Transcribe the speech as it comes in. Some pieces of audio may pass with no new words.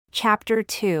Chapter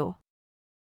 2.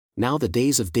 Now the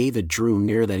days of David drew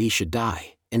near that he should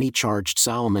die, and he charged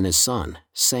Solomon his son,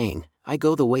 saying, I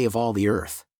go the way of all the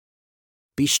earth.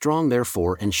 Be strong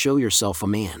therefore and show yourself a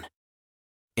man.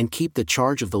 And keep the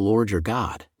charge of the Lord your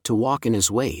God, to walk in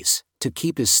his ways, to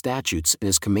keep his statutes and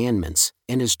his commandments,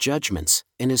 and his judgments,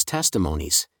 and his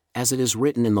testimonies, as it is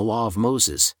written in the law of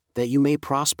Moses, that you may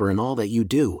prosper in all that you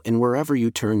do and wherever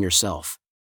you turn yourself.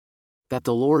 That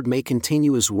the Lord may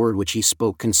continue his word which he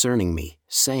spoke concerning me,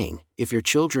 saying, If your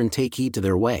children take heed to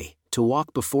their way, to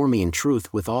walk before me in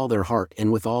truth with all their heart and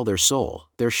with all their soul,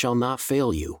 there shall not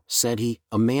fail you, said he,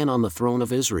 a man on the throne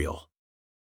of Israel.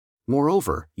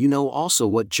 Moreover, you know also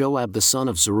what Joab the son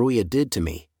of Zeruiah did to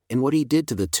me, and what he did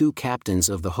to the two captains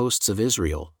of the hosts of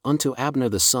Israel, unto Abner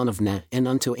the son of Ner and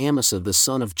unto Amasa the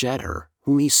son of Jether,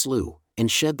 whom he slew,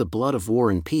 and shed the blood of war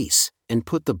in peace, and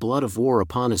put the blood of war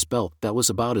upon his belt that was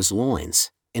about his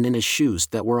loins, and in his shoes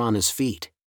that were on his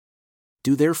feet.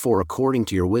 Do therefore according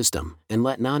to your wisdom, and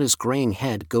let not his graying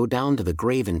head go down to the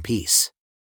grave in peace.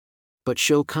 But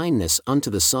show kindness unto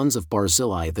the sons of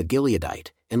Barzillai the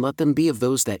Gileadite, and let them be of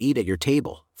those that eat at your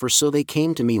table, for so they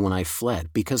came to me when I fled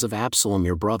because of Absalom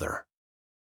your brother.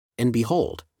 And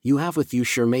behold, you have with you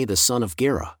Shimei the son of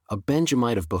Gera, a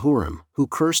Benjamite of Bahurim, who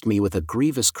cursed me with a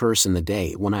grievous curse in the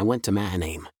day when I went to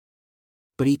Mahanaim.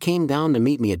 But he came down to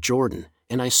meet me at Jordan,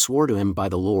 and I swore to him by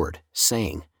the Lord,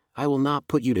 saying, I will not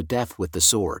put you to death with the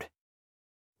sword.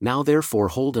 Now therefore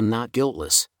hold him not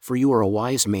guiltless, for you are a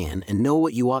wise man and know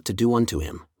what you ought to do unto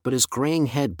him, but his graying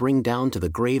head bring down to the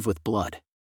grave with blood.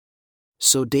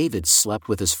 So David slept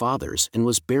with his fathers and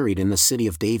was buried in the city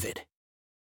of David.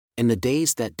 And the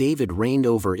days that David reigned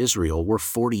over Israel were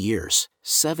 40 years,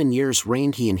 7 years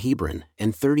reigned he in Hebron,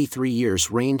 and 33 years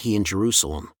reigned he in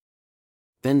Jerusalem.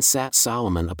 Then sat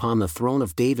Solomon upon the throne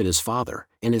of David his father,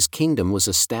 and his kingdom was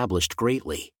established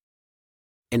greatly.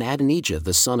 And Adonijah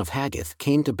the son of Haggith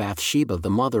came to Bathsheba the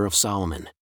mother of Solomon.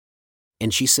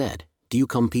 And she said, Do you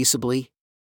come peaceably?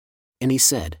 And he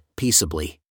said,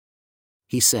 Peaceably.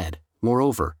 He said,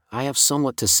 Moreover, I have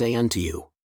somewhat to say unto you.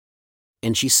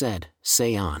 And she said,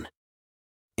 Say on.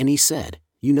 And he said,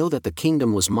 You know that the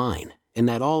kingdom was mine, and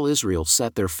that all Israel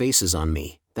set their faces on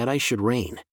me, that I should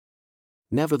reign.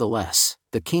 Nevertheless,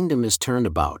 the kingdom is turned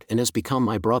about and has become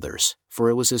my brother's, for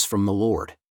it was his from the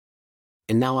Lord.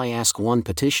 And now I ask one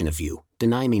petition of you,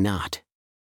 deny me not.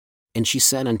 And she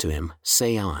said unto him,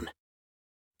 Say on.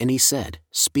 And he said,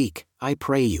 Speak, I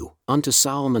pray you, unto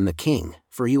Solomon the king,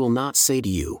 for he will not say to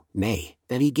you, Nay,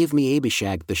 that he give me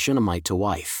Abishag the Shunammite to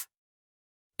wife.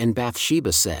 And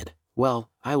Bathsheba said, Well,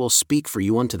 I will speak for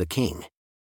you unto the king.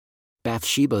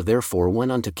 Bathsheba therefore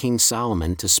went unto King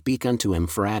Solomon to speak unto him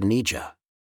for Adonijah.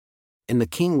 And the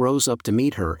king rose up to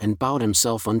meet her and bowed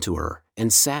himself unto her,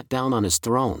 and sat down on his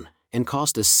throne, and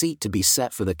caused a seat to be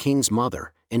set for the king's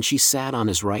mother, and she sat on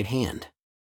his right hand.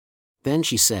 Then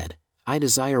she said, I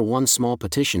desire one small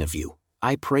petition of you,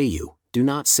 I pray you, do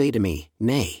not say to me,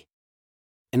 Nay.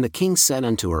 And the king said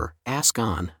unto her, Ask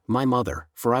on, my mother,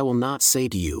 for I will not say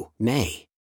to you, Nay.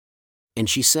 And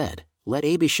she said, Let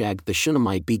Abishag the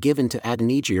Shunammite be given to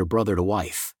Adonijah your brother to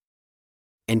wife.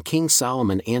 And King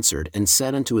Solomon answered and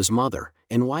said unto his mother,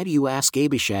 And why do you ask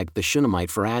Abishag the Shunammite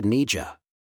for Adonijah?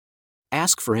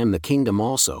 Ask for him the kingdom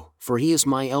also, for he is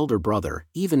my elder brother,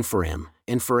 even for him,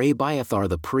 and for Abiathar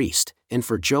the priest, and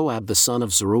for Joab the son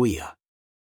of Zeruiah.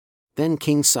 Then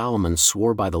King Solomon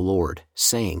swore by the Lord,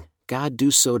 saying, God do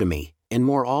so to me, and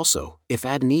more also, if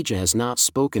Adonijah has not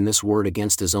spoken this word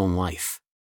against his own life.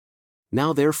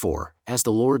 Now therefore, as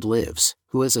the Lord lives,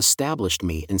 who has established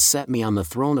me and set me on the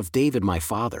throne of David my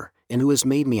father, and who has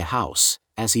made me a house,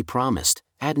 as he promised,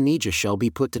 Adonijah shall be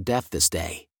put to death this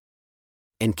day.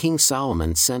 And King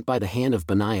Solomon sent by the hand of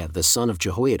Benaiah the son of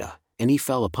Jehoiada, and he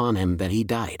fell upon him that he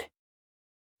died.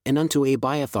 And unto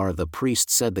Abiathar the priest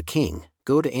said the king,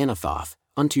 Go to Anathoth,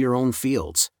 unto your own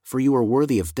fields, for you are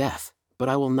worthy of death, but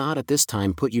I will not at this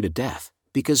time put you to death,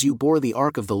 because you bore the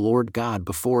ark of the Lord God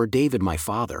before David my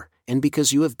father, and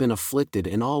because you have been afflicted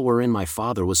in all wherein my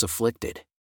father was afflicted.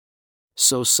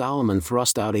 So Solomon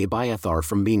thrust out Abiathar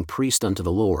from being priest unto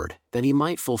the Lord, that he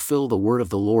might fulfill the word of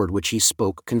the Lord which he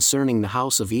spoke concerning the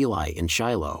house of Eli in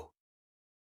Shiloh.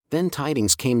 Then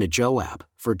tidings came to Joab,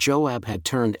 for Joab had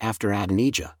turned after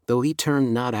Adonijah, though he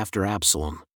turned not after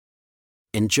Absalom.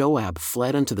 And Joab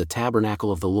fled unto the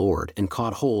tabernacle of the Lord and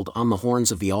caught hold on the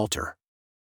horns of the altar.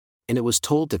 And it was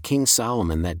told to King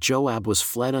Solomon that Joab was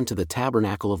fled unto the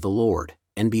tabernacle of the Lord,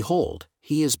 and behold,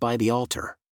 he is by the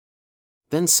altar.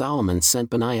 Then Solomon sent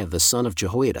Benaiah the son of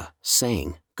Jehoiada,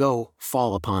 saying, Go,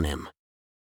 fall upon him.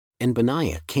 And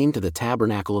Benaiah came to the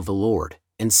tabernacle of the Lord,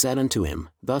 and said unto him,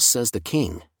 Thus says the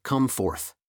king, Come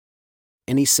forth.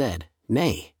 And he said,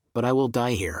 Nay, but I will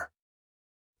die here.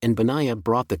 And Benaiah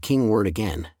brought the king word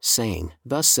again, saying,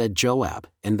 Thus said Joab,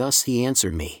 and thus he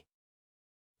answered me.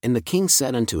 And the king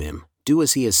said unto him, Do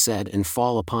as he has said, and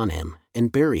fall upon him,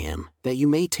 and bury him, that you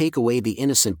may take away the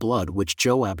innocent blood which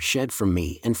Joab shed from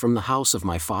me and from the house of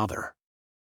my father.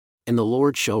 And the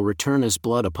Lord shall return his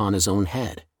blood upon his own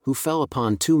head, who fell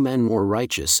upon 2 men more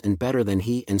righteous and better than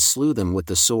he, and slew them with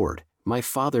the sword, my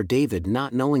father David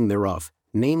not knowing thereof,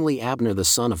 namely Abner the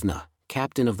son of Ner,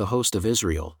 captain of the host of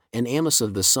Israel, and Amasa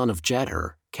the son of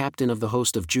Jether, captain of the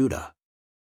host of Judah.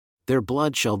 Their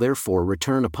blood shall therefore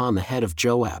return upon the head of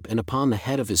Joab and upon the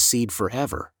head of his seed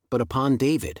forever, but upon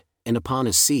David, and upon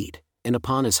his seed, and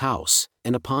upon his house,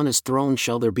 and upon his throne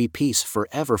shall there be peace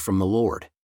forever from the Lord.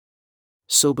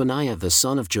 So Benaiah the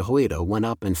son of Jehoiada went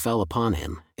up and fell upon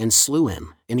him, and slew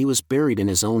him, and he was buried in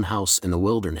his own house in the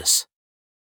wilderness.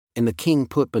 And the king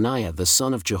put Benaiah the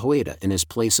son of Jehoiada in his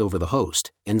place over the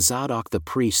host, and Zadok the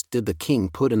priest did the king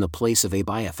put in the place of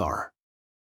Abiathar.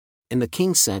 And the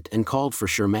king sent and called for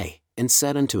Shimei, and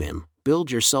said unto him,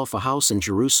 Build yourself a house in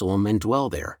Jerusalem and dwell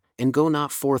there, and go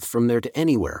not forth from there to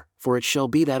anywhere, for it shall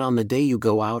be that on the day you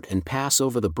go out and pass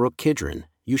over the brook Kidron,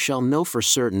 you shall know for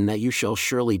certain that you shall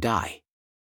surely die.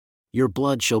 Your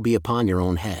blood shall be upon your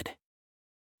own head.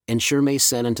 And Shimei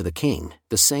said unto the king,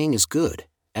 The saying is good,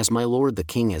 as my lord the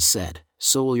king has said,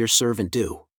 so will your servant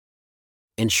do.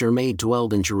 And Shimei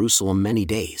dwelled in Jerusalem many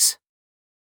days.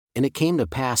 And it came to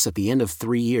pass at the end of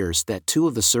 3 years that 2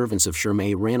 of the servants of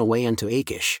Shimei ran away unto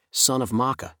Achish, son of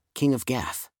Maacah, king of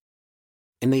Gath.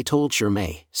 And they told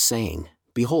Shimei, saying,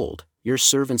 Behold, your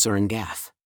servants are in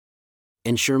Gath.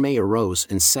 And Shimei arose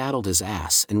and saddled his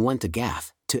ass and went to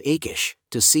Gath, to Achish,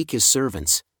 to seek his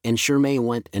servants, and Shimei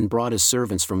went and brought his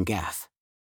servants from Gath.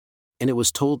 And it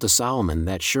was told to Solomon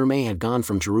that Shimei had gone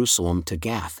from Jerusalem to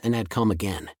Gath and had come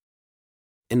again.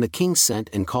 And the king sent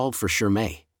and called for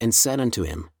Shimei, and said unto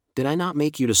him, Did I not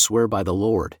make you to swear by the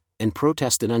Lord, and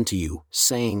protested unto you,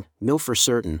 saying, Know for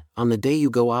certain, on the day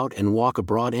you go out and walk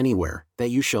abroad anywhere, that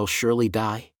you shall surely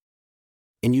die?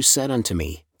 And you said unto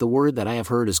me, The word that I have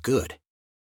heard is good.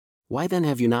 Why then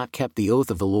have you not kept the oath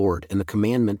of the Lord and the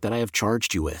commandment that I have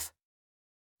charged you with?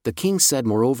 The king said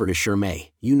moreover to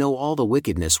Shimei, You know all the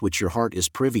wickedness which your heart is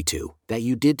privy to, that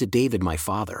you did to David my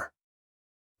father.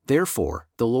 Therefore,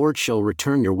 the Lord shall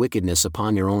return your wickedness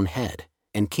upon your own head,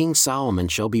 and King Solomon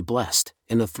shall be blessed,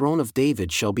 and the throne of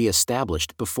David shall be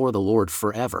established before the Lord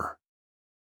forever.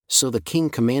 So the king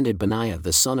commanded Benaiah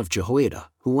the son of Jehoiada,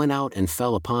 who went out and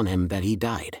fell upon him, that he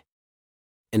died.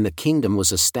 And the kingdom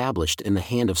was established in the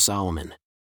hand of Solomon.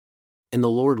 And the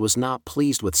Lord was not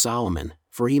pleased with Solomon,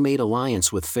 for he made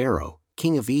alliance with Pharaoh,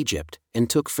 king of Egypt, and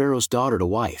took Pharaoh's daughter to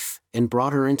wife, and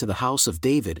brought her into the house of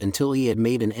David until he had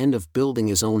made an end of building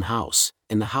his own house,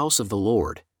 and the house of the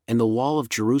Lord, and the wall of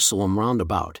Jerusalem round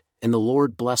about, and the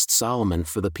Lord blessed Solomon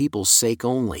for the people's sake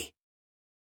only.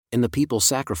 And the people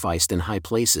sacrificed in high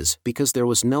places, because there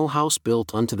was no house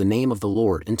built unto the name of the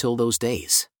Lord until those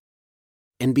days.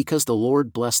 And because the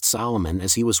Lord blessed Solomon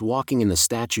as he was walking in the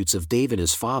statutes of David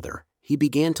his father, he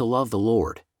began to love the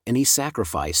Lord, and he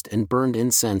sacrificed and burned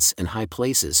incense in high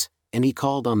places, and he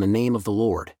called on the name of the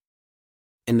Lord.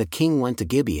 And the king went to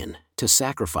Gibeon, to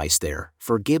sacrifice there,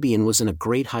 for Gibeon was in a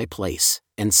great high place,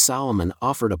 and Solomon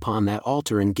offered upon that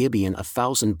altar in Gibeon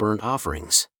 1,000 burnt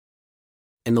offerings.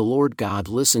 And the Lord God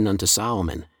listened unto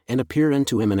Solomon, and appeared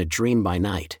unto him in a dream by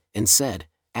night, and said,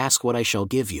 Ask what I shall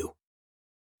give you.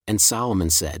 And Solomon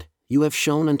said, You have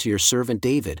shown unto your servant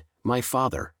David, my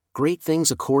father, great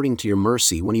things according to your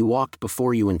mercy when he walked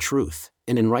before you in truth,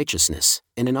 and in righteousness,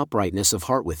 and in uprightness of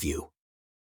heart with you.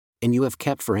 And you have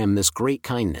kept for him this great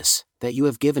kindness, that you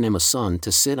have given him a son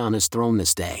to sit on his throne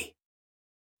this day.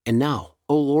 And now,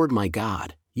 O Lord my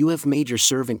God, you have made your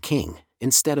servant king,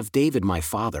 instead of David my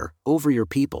father, over your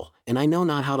people, and I know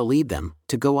not how to lead them,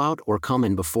 to go out or come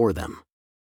in before them.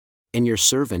 And your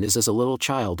servant is as a little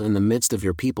child in the midst of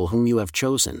your people whom you have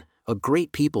chosen, a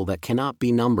great people that cannot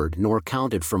be numbered nor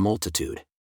counted for multitude.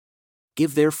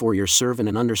 Give therefore your servant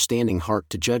an understanding heart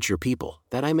to judge your people,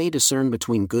 that I may discern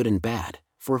between good and bad,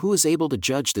 for who is able to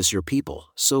judge this your people,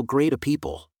 so great a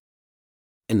people?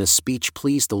 And the speech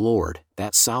pleased the Lord,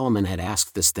 that Solomon had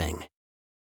asked this thing.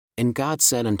 And God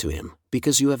said unto him,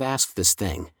 Because you have asked this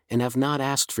thing, and have not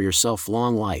asked for yourself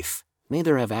long life,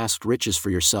 neither have asked riches for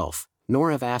yourself,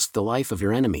 nor have asked the life of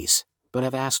your enemies, but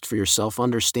have asked for yourself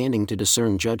understanding to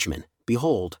discern judgment,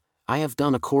 behold, I have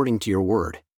done according to your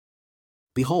word.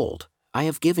 Behold, I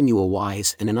have given you a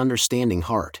wise and an understanding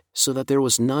heart, so that there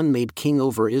was none made king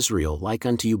over Israel like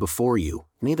unto you before you,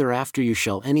 neither after you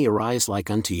shall any arise like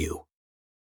unto you.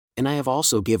 And I have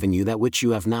also given you that which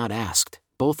you have not asked,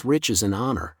 both riches and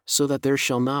honor, so that there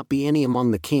shall not be any among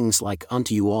the kings like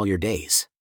unto you all your days.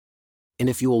 And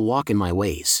if you will walk in my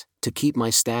ways, to keep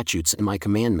my statutes and my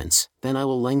commandments, then I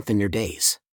will lengthen your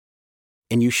days.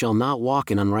 And you shall not walk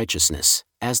in unrighteousness,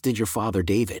 as did your father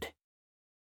David.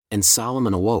 And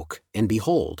Solomon awoke, and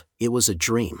behold, it was a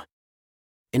dream.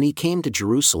 And he came to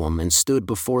Jerusalem and stood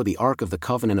before the ark of the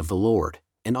covenant of the Lord,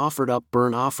 and offered up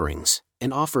burnt offerings,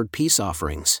 and offered peace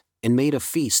offerings, and made a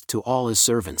feast to all his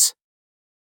servants.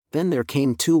 Then there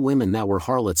came 2 women that were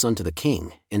harlots unto the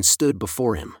king, and stood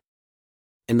before him.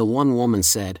 And the one woman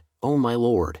said, O my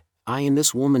lord, I and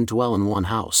this woman dwell in one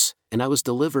house, and I was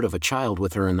delivered of a child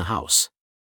with her in the house.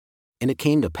 And it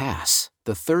came to pass,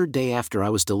 the 3rd day after I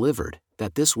was delivered,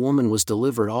 that this woman was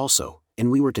delivered also,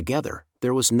 and we were together,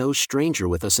 there was no stranger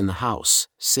with us in the house,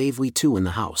 save we 2 in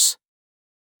the house.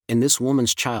 And this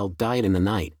woman's child died in the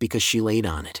night because she laid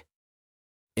on it.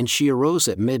 And she arose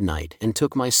at midnight and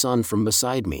took my son from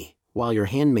beside me, while your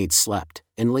handmaid slept,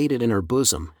 and laid it in her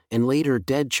bosom, and laid her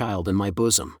dead child in my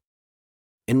bosom.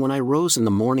 And when I rose in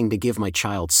the morning to give my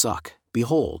child suck,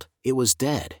 behold, it was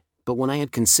dead, but when I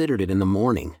had considered it in the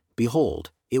morning,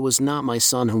 behold, it was not my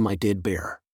son whom I did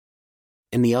bear.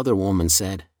 And the other woman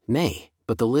said, Nay,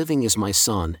 but the living is my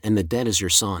son and the dead is your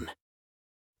son.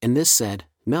 And this said,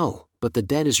 No, but the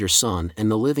dead is your son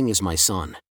and the living is my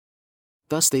son.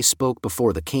 Thus they spoke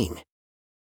before the king.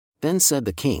 Then said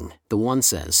the king, the one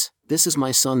says, This is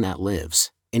my son that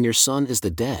lives, and your son is the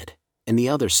dead, and the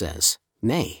other says,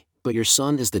 Nay, but your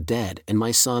son is the dead and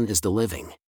my son is the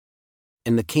living.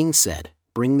 And the king said,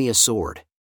 Bring me a sword.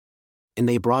 And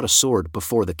they brought a sword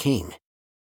before the king.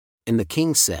 And the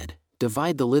king said,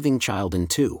 Divide the living child in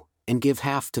 2, and give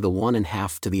half to the one and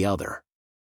half to the other.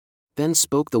 Then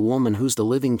spoke the woman whose the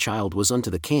living child was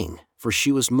unto the king, for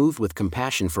she was moved with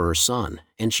compassion for her son,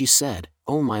 and she said,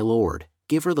 O my lord,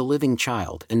 give her the living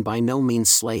child and by no means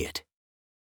slay it.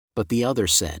 But the other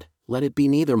said, Let it be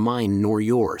neither mine nor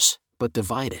yours, but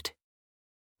divide it.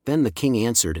 Then the king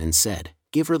answered and said,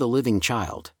 Give her the living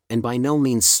child, and by no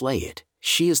means slay it,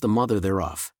 she is the mother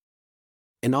thereof.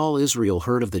 And all Israel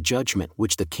heard of the judgment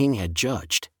which the king had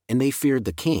judged, and they feared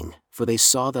the king, for they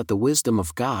saw that the wisdom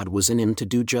of God was in him to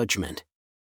do judgment.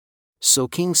 So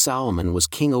King Solomon was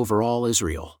king over all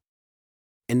Israel.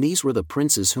 And these were the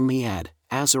princes whom he had: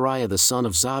 Azariah the son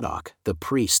of Zadok, the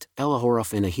priest,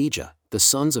 Elihoreph and Ahijah, the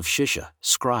sons of Shisha,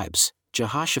 scribes,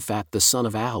 Jehoshaphat the son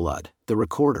of Ahilud, the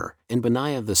recorder, and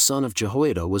Benaiah the son of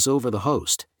Jehoiada was over the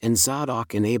host, and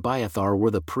Zadok and Abiathar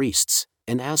were the priests,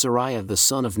 and Azariah the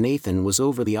son of Nathan was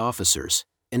over the officers,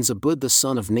 and Zabud the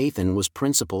son of Nathan was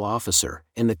principal officer,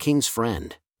 and the king's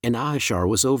friend, and Ahishar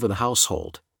was over the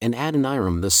household, and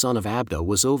Adoniram the son of Abda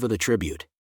was over the tribute.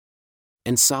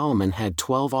 And Solomon had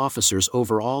 12 officers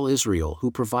over all Israel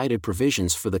who provided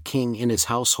provisions for the king in his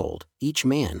household, each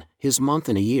man, his month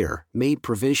in a year, made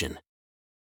provision.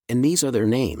 And these are their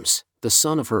names: the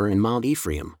son of Hur in Mount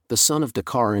Ephraim, the son of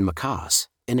Dekar in Makaz,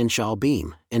 and in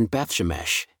Shaalbim, and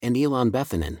Bethshemesh, and Elon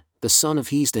Bethanan, the son of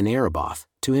Hesed in Araboth,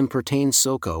 to him pertained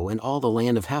Soko and all the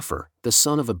land of Hepher, the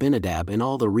son of Abinadab in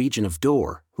all the region of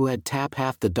Dor, who had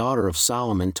Taphath the daughter of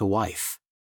Solomon to wife.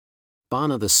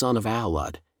 Bana the son of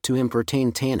Ahilud, to him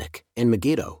pertained Tanakh, and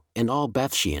Megiddo, and all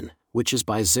Bethshean, which is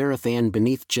by Zarethan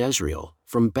beneath Jezreel,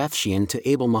 from Bethshean to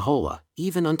Abel Maholah,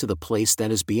 even unto the place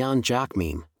that is beyond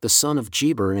Jokmeam, the son of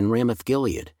Jeber in Ramoth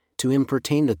Gilead. To him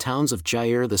pertain the towns of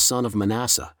Jair the son of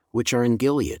Manasseh, which are in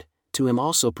Gilead. To him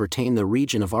also pertain the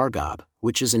region of Argob,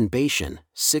 which is in Bashan,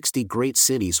 60 great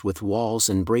cities with walls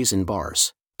and brazen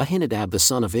bars. Ahinadab the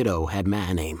son of Iddo had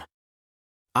Mahanaim.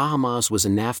 Ahimaaz was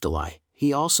in Naphtali.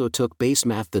 He also took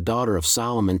Basemath the daughter of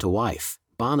Solomon to wife.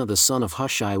 Bana the son of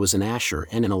Hushai was in Asher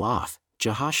and in Elath.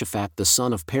 Jehoshaphat the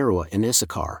son of Peruah in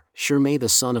Issachar. Shimei the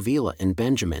son of Elah in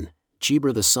Benjamin.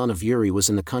 Jeber the son of Uri was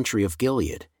in the country of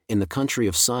Gilead, in the country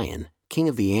of Sion, king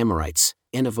of the Amorites,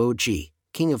 and of Og,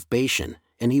 king of Bashan,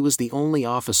 and he was the only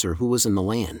officer who was in the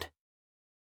land.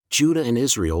 Judah and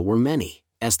Israel were many,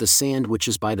 as the sand which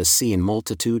is by the sea in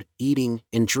multitude, eating,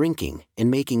 and drinking,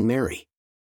 and making merry.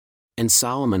 And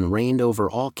Solomon reigned over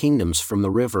all kingdoms from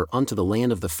the river unto the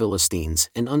land of the Philistines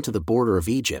and unto the border of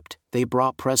Egypt. They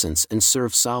brought presents and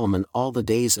served Solomon all the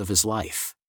days of his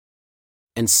life.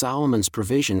 And Solomon's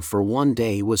provision for one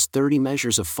day was 30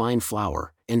 measures of fine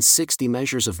flour, and 60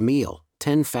 measures of meal,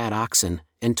 10 fat oxen,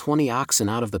 and 20 oxen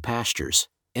out of the pastures,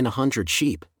 and 100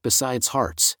 sheep, besides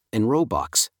harts, and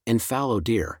roebucks, and fallow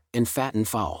deer, and fattened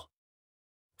fowl.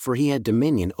 For he had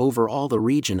dominion over all the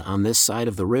region on this side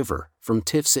of the river, from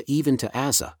Tifsa even to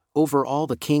Azza, over all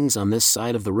the kings on this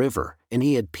side of the river, and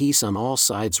he had peace on all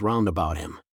sides round about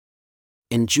him.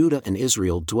 And Judah and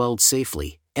Israel dwelled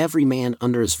safely, every man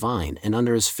under his vine and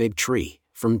under his fig tree,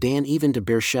 from Dan even to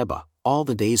Beersheba, all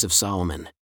the days of Solomon.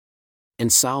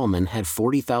 And Solomon had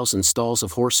 40,000 stalls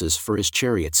of horses for his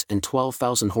chariots and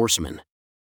 12,000 horsemen.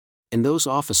 And those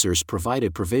officers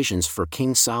provided provisions for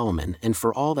King Solomon and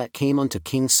for all that came unto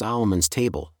King Solomon's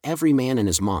table, every man in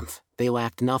his month, they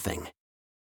lacked nothing.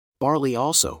 Barley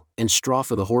also, and straw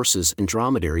for the horses and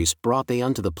dromedaries brought they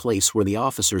unto the place where the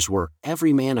officers were,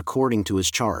 every man according to his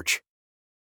charge.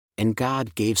 And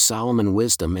God gave Solomon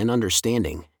wisdom and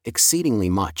understanding, exceedingly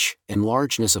much, and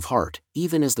largeness of heart,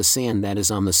 even as the sand that is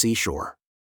on the seashore.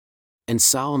 And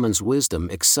Solomon's wisdom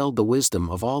excelled the wisdom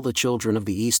of all the children of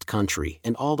the east country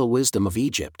and all the wisdom of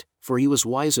Egypt, for he was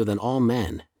wiser than all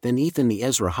men, than Ethan the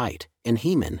Ezrahite, and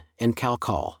Heman, and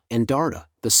Calcol, and Darda,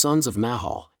 the sons of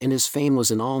Mahal, and his fame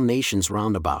was in all nations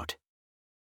round about.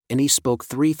 And he spoke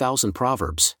 3,000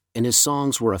 proverbs, and his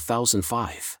songs were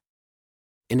 1,005.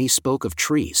 And he spoke of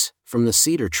trees, from the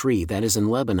cedar tree that is in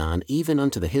Lebanon even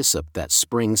unto the hyssop that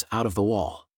springs out of the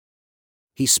wall.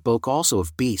 He spoke also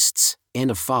of beasts,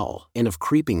 and of fowl, and of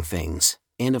creeping things,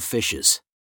 and of fishes.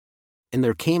 And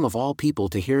there came of all people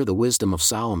to hear the wisdom of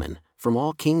Solomon, from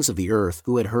all kings of the earth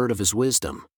who had heard of his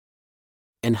wisdom.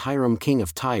 And Hiram king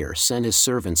of Tyre sent his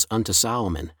servants unto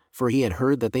Solomon, for he had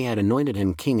heard that they had anointed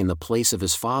him king in the place of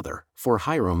his father, for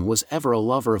Hiram was ever a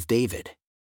lover of David.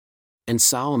 And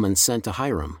Solomon sent to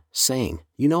Hiram, saying,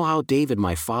 You know how David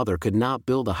my father could not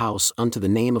build a house unto the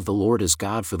name of the Lord his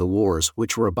God for the wars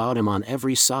which were about him on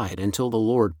every side until the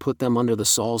Lord put them under the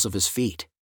soles of his feet.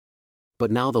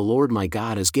 But now the Lord my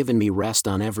God has given me rest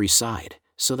on every side,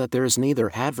 so that there is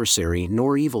neither adversary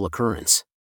nor evil occurrence.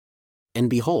 And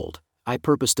behold, I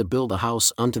purpose to build a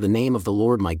house unto the name of the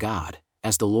Lord my God,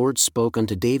 as the Lord spoke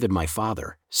unto David my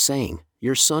father, saying,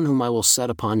 Your son whom I will set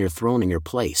upon your throne in your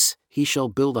place, he shall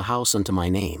build a house unto my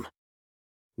name.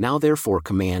 Now therefore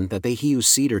command that they hew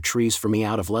cedar trees for me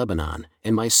out of Lebanon,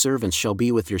 and my servants shall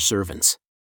be with your servants.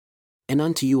 And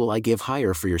unto you will I give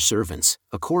hire for your servants,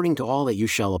 according to all that you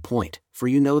shall appoint, for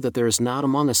you know that there is not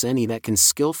among us any that can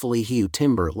skillfully hew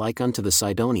timber like unto the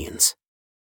Sidonians.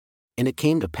 And it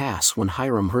came to pass when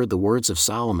Hiram heard the words of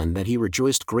Solomon that he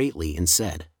rejoiced greatly and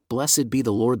said, Blessed be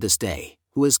the Lord this day,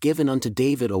 who has given unto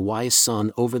David a wise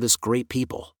son over this great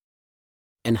people.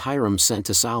 And Hiram sent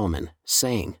to Solomon,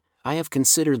 saying, I have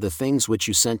considered the things which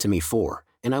you sent to me for,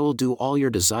 and I will do all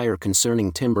your desire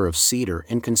concerning timber of cedar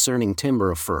and concerning timber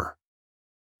of fir.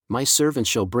 My servants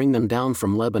shall bring them down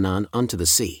from Lebanon unto the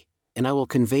sea, and I will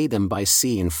convey them by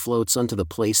sea in floats unto the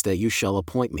place that you shall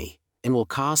appoint me, and will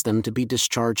cause them to be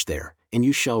discharged there, and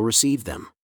you shall receive them.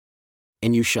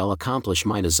 And you shall accomplish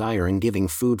my desire in giving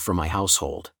food for my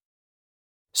household.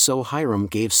 So Hiram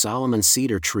gave Solomon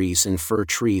cedar trees and fir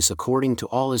trees according to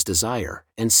all his desire,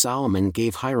 and Solomon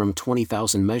gave Hiram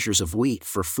 20,000 measures of wheat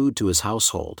for food to his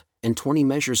household, and 20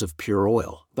 measures of pure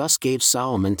oil. Thus gave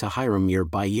Solomon to Hiram year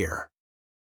by year.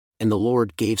 And the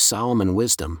Lord gave Solomon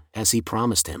wisdom, as he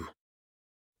promised him.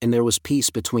 And there was peace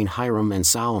between Hiram and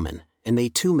Solomon, and they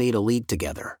two made a league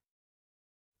together.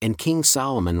 And King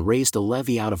Solomon raised a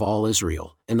levy out of all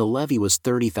Israel, and the levy was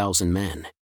 30,000 men.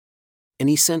 And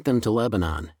he sent them to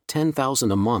Lebanon,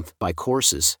 10,000 a month by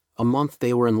courses, a month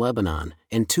they were in Lebanon,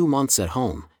 and 2 months at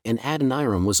home, and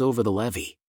Adoniram was over the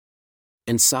levy.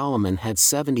 And Solomon had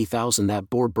 70,000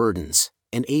 that bore burdens,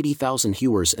 and 80,000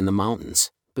 hewers in the mountains,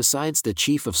 besides the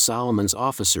chief of Solomon's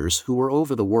officers who were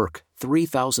over the work,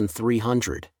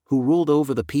 3,300, who ruled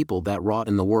over the people that wrought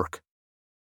in the work.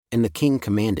 And the king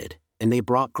commanded, and they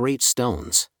brought great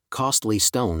stones, costly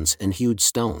stones and hewed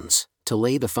stones, to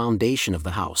lay the foundation of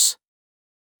the house.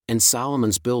 And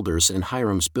Solomon's builders and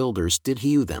Hiram's builders did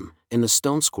hew them, in the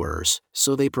stone squarers,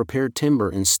 so they prepared timber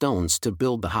and stones to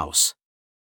build the house.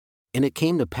 And it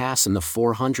came to pass in the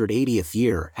 480th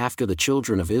year after the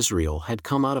children of Israel had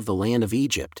come out of the land of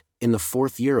Egypt, in the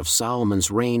 4th year of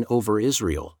Solomon's reign over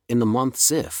Israel, in the month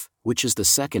Ziph, which is the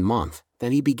 2nd month,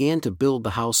 that he began to build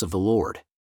the house of the Lord.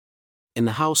 And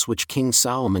the house which King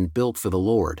Solomon built for the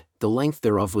Lord, the length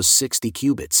thereof was 60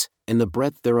 cubits, and the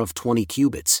breadth thereof 20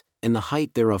 cubits, and the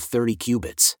height thereof 30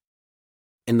 cubits.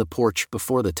 And the porch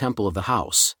before the temple of the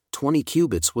house, 20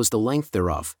 cubits was the length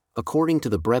thereof, according to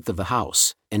the breadth of the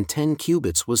house, and 10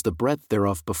 cubits was the breadth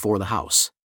thereof before the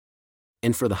house.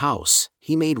 And for the house,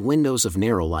 he made windows of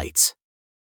narrow lights.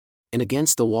 And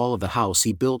against the wall of the house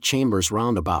he built chambers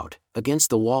round about,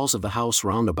 against the walls of the house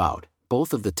round about,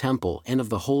 both of the temple and of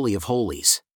the Holy of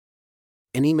Holies.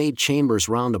 And he made chambers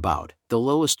round about, the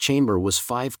lowest chamber was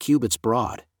 5 cubits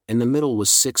broad, and the middle was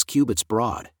 6 cubits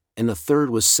broad, and the third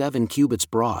was 7 cubits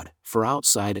broad, for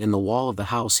outside in the wall of the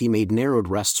house he made narrowed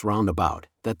rests round about,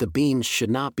 that the beams should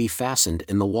not be fastened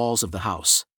in the walls of the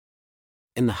house.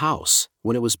 And the house,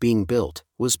 when it was being built,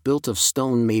 was built of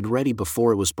stone made ready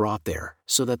before it was brought there,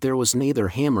 so that there was neither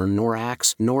hammer nor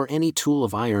axe nor any tool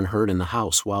of iron heard in the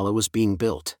house while it was being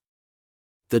built.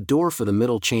 The door for the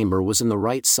middle chamber was in the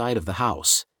right side of the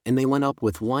house, and they went up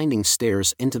with winding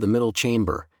stairs into the middle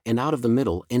chamber, and out of the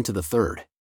middle into the third.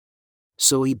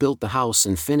 So he built the house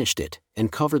and finished it,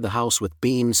 and covered the house with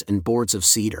beams and boards of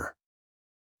cedar.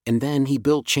 And then he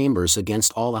built chambers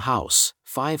against all the house,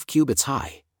 5 cubits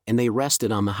high, and they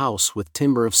rested on the house with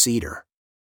timber of cedar.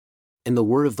 And the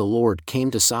word of the Lord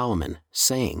came to Solomon,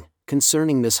 saying,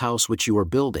 Concerning this house which you are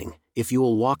building, if you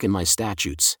will walk in my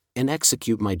statutes, and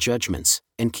execute my judgments,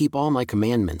 and keep all my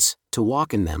commandments, to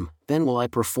walk in them, then will I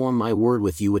perform my word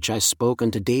with you which I spoke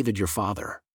unto David your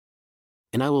father.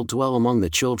 And I will dwell among the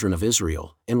children of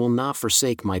Israel, and will not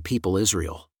forsake my people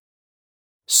Israel.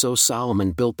 So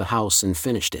Solomon built the house and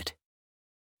finished it.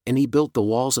 And he built the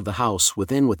walls of the house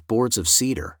within with boards of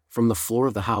cedar, from the floor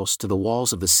of the house to the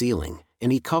walls of the ceiling,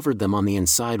 and he covered them on the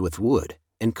inside with wood,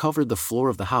 and covered the floor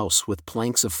of the house with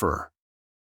planks of fir.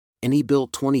 And he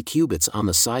built 20 cubits on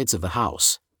the sides of the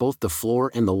house, both the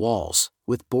floor and the walls,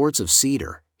 with boards of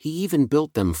cedar. He even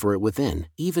built them for it within,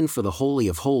 even for the Holy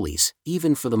of Holies,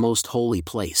 even for the most holy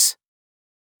place.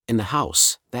 And the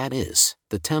house, that is,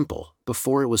 the temple,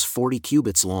 before it was 40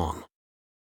 cubits long.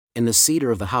 And the cedar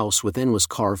of the house within was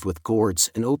carved with gourds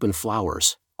and open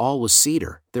flowers, all was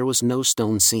cedar, there was no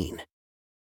stone seen.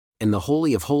 And the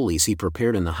Holy of Holies he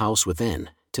prepared in the house within,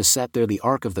 to set there the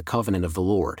ark of the covenant of the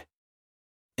Lord.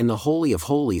 And the Holy of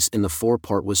Holies in the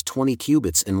forepart was 20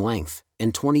 cubits in length,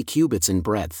 and 20 cubits in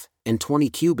breadth, and 20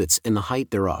 cubits in the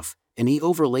height thereof, and he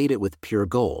overlaid it with pure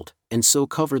gold, and so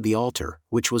covered the altar,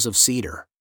 which was of cedar.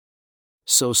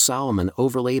 So Solomon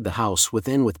overlaid the house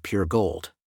within with pure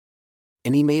gold.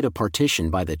 And he made a partition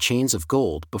by the chains of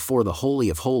gold before the Holy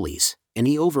of Holies, and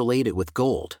he overlaid it with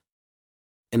gold.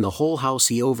 And the whole house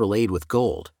he overlaid with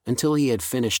gold, until he had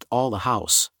finished all the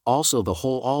house, also the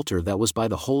whole altar that was by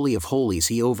the Holy of Holies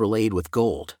he overlaid with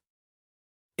gold.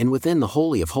 And within the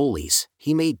Holy of Holies,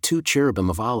 he made 2 cherubim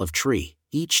of olive tree,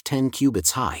 each 10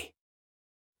 cubits high.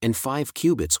 And 5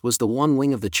 cubits was the one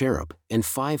wing of the cherub, and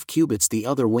 5 cubits the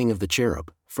other wing of the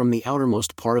cherub, from the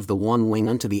outermost part of the one wing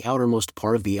unto the outermost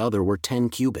part of the other were 10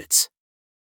 cubits.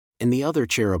 And the other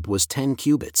cherub was 10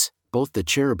 cubits, both the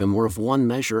cherubim were of one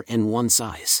measure and one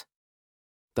size.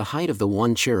 The height of the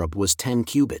one cherub was 10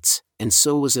 cubits, and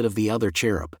so was it of the other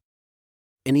cherub.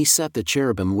 And he set the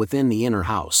cherubim within the inner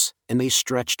house, and they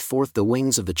stretched forth the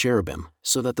wings of the cherubim,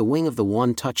 so that the wing of the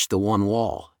one touched the one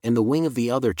wall, and the wing of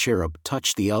the other cherub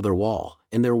touched the other wall,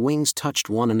 and their wings touched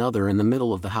one another in the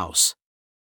middle of the house.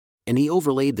 And he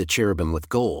overlaid the cherubim with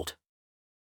gold.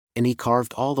 And he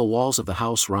carved all the walls of the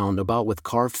house round about with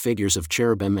carved figures of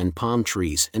cherubim and palm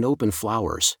trees and open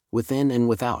flowers, within and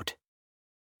without.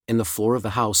 And the floor of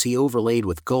the house he overlaid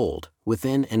with gold,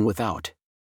 within and without.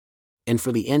 And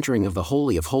for the entering of the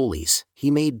Holy of Holies,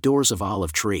 he made doors of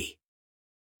olive tree.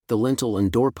 The lintel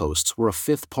and doorposts were a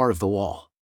 5th part of the wall.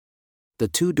 The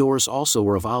 2 doors also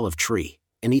were of olive tree,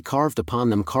 and he carved upon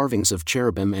them carvings of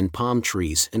cherubim and palm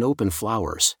trees and open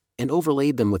flowers, and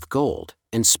overlaid them with gold,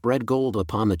 and spread gold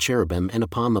upon the cherubim and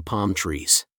upon the palm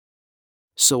trees.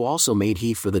 So also made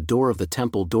he for the door of the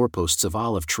temple doorposts of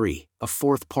olive tree, a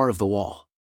 4th part of the wall.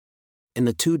 And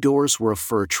the 2 doors were of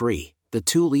fir tree, the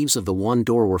 2 leaves of the one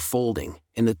door were folding,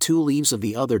 and the 2 leaves of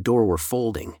the other door were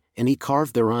folding, and he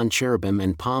carved thereon cherubim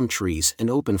and palm trees and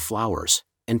open flowers,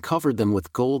 and covered them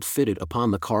with gold fitted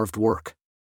upon the carved work.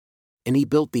 And he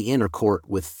built the inner court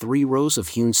with 3 rows of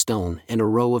hewn stone and a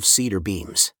row of cedar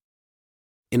beams.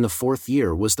 In the 4th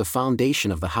year was the foundation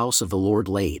of the house of the Lord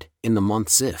laid, in the month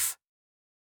Ziph.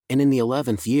 And in the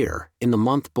 11th year, in the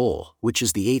month Bul, which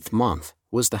is the 8th month,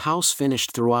 was the house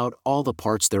finished throughout all the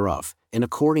parts thereof, and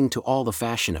according to all the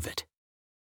fashion of it.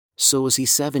 So was he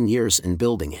 7 years in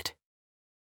building it.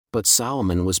 But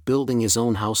Solomon was building his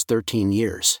own house 13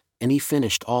 years, and he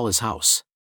finished all his house.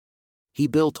 He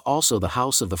built also the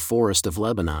house of the forest of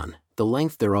Lebanon, the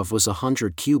length thereof was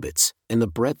 100 cubits, and the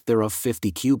breadth thereof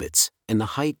 50 cubits, and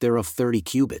the height thereof 30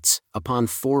 cubits, upon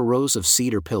 4 rows of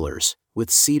cedar pillars, with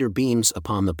cedar beams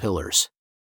upon the pillars.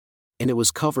 And it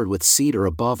was covered with cedar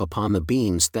above upon the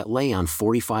beams that lay on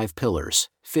 45 pillars,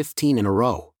 15 in a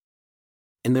row.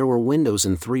 And there were windows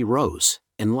in 3 rows,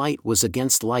 and light was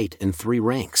against light in 3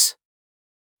 ranks.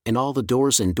 And all the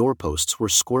doors and doorposts were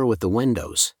square with the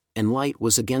windows, and light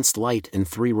was against light in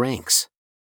 3 ranks.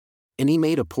 And he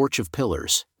made a porch of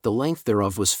pillars, the length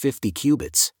thereof was 50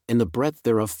 cubits, and the breadth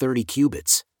thereof 30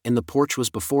 cubits, and the porch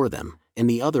was before them, and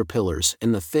the other pillars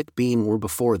and the thick beam were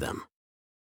before them.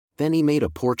 Then he made a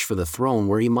porch for the throne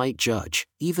where he might judge,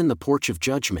 even the porch of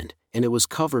judgment, and it was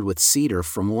covered with cedar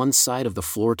from one side of the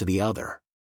floor to the other.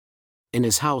 And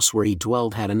his house where he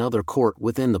dwelled had another court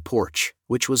within the porch,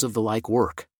 which was of the like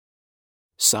work.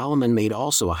 Solomon made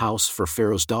also a house for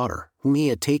Pharaoh's daughter, whom he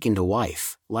had taken to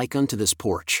wife, like unto this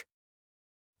porch.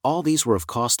 All these were of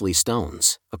costly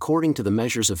stones, according to the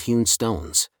measures of hewn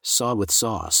stones, sawed with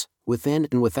saws, within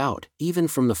and without, even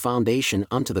from the foundation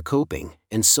unto the coping,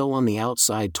 and so on the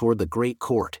outside toward the great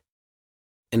court.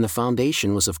 And the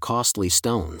foundation was of costly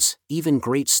stones, even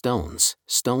great stones,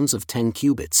 stones of 10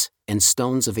 cubits, and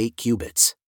stones of 8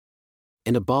 cubits.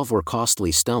 And above were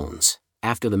costly stones,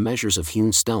 after the measures of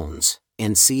hewn stones,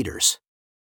 and cedars.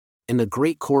 And the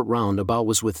great court round about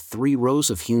was with 3 rows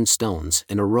of hewn stones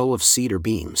and a row of cedar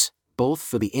beams, both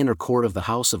for the inner court of the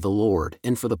house of the Lord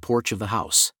and for the porch of the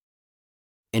house.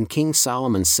 And King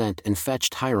Solomon sent and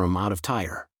fetched Hiram out of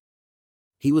Tyre.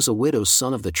 He was a widow's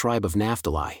son of the tribe of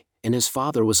Naphtali, and his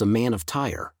father was a man of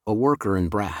Tyre, a worker in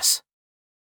brass.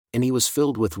 And he was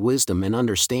filled with wisdom and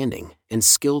understanding, and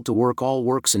skilled to work all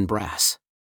works in brass.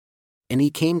 And he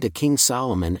came to King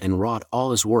Solomon and wrought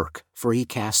all his work, for he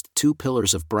cast 2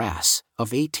 pillars of brass,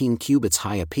 of 18 cubits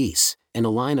high apiece, and a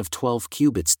line of 12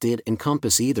 cubits did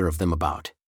encompass either of them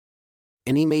about.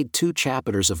 And he made 2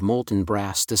 chapiters of molten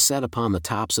brass to set upon the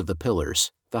tops of the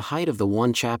pillars. The height of the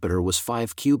one chapiter was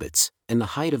 5 cubits, and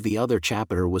the height of the other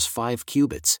chapiter was 5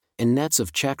 cubits, and nets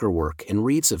of checkerwork and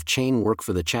wreaths of chain work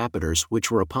for the chapiters which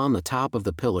were upon the top of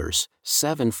the pillars,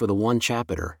 7 for the one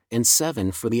chapiter, and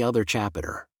 7 for the other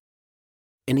chapiter.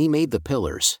 And he made the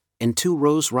pillars, and 2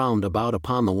 rows round about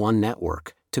upon the one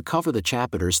network, to cover the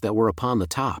chapiters that were upon the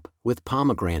top, with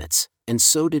pomegranates, and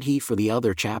so did he for the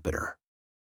other chapiter.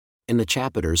 And the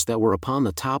chapiters that were upon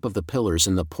the top of the pillars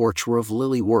in the porch were of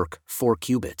lily work, 4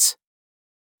 cubits.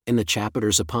 And the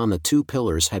chapiters upon the 2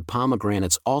 pillars had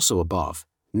pomegranates also above,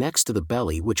 next to the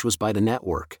belly which was by the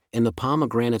network, and the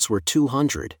pomegranates were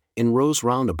 200, in rows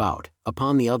round about,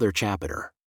 upon the other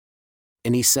chapiter.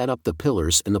 And he set up the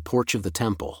pillars in the porch of the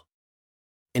temple.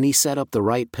 And he set up the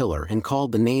right pillar and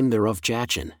called the name thereof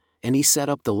Jachin, and he set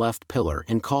up the left pillar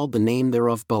and called the name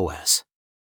thereof Boaz.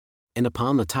 And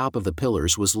upon the top of the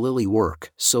pillars was lily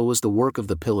work, so was the work of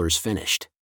the pillars finished.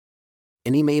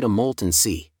 And he made a molten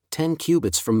sea, 10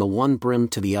 cubits from the one brim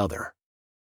to the other.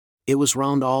 It was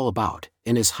round all about,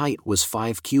 and his height was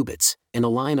 5 cubits, and a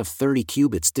line of 30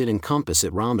 cubits did encompass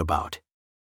it round about.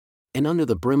 And under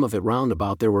the brim of it round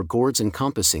about there were gourds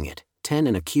encompassing it, 10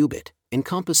 and a cubit,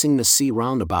 encompassing the sea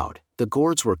round about. The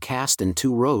gourds were cast in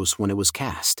 2 rows when it was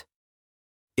cast.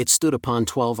 It stood upon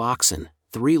 12 oxen,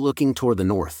 3 looking toward the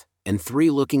north, and 3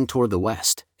 looking toward the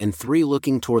west, and 3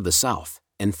 looking toward the south,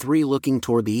 and 3 looking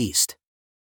toward the east.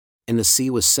 And the sea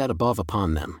was set above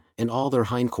upon them, and all their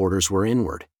hindquarters were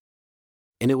inward.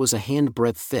 And it was a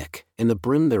handbreadth thick, and the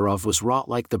brim thereof was wrought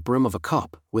like the brim of a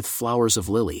cup, with flowers of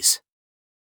lilies.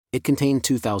 It contained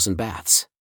 2,000 baths.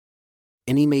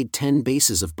 And he made 10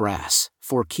 bases of brass,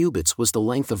 4 cubits was the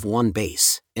length of one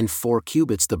base, and 4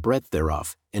 cubits the breadth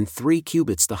thereof, and 3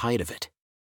 cubits the height of it.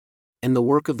 And the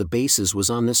work of the bases was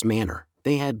on this manner: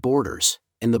 they had borders,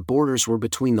 and the borders were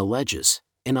between the ledges,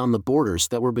 and on the borders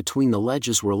that were between the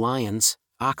ledges were lions,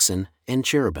 oxen, and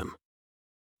cherubim.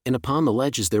 And upon the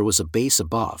ledges there was a base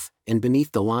above, and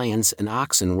beneath the lions and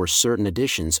oxen were certain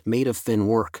additions made of thin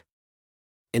work.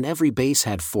 And every base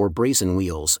had 4 brazen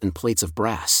wheels and plates of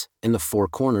brass, and the 4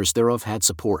 corners thereof had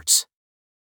supports.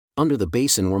 Under the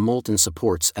basin were molten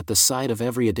supports at the side of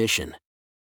every addition.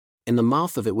 And the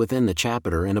mouth of it within the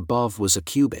chapiter and above was a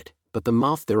cubit, but the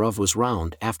mouth thereof was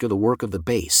round after the work of the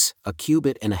base, a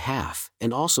cubit and a half,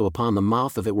 and also upon the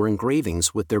mouth of it were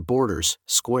engravings with their borders,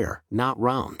 square, not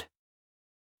round.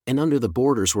 And under the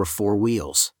borders were 4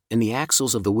 wheels, and the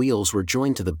axles of the wheels were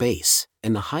joined to the base,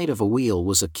 and the height of a wheel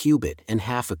was a cubit and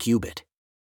half a cubit.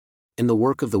 And the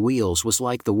work of the wheels was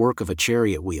like the work of a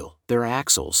chariot wheel, their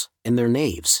axles, and their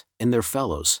naves, and their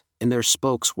felloes, and their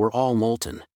spokes were all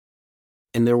molten.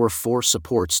 And there were 4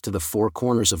 supports to the 4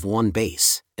 corners of one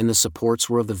base, and the supports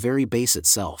were of the very base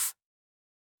itself.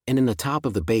 And in the top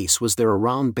of the base was there a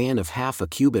round band of half a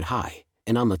cubit high,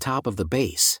 and on the top of the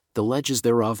base, the ledges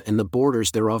thereof and the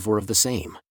borders thereof were of the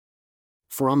same.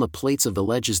 For on the plates of the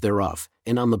ledges thereof,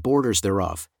 and on the borders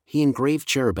thereof, he engraved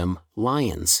cherubim,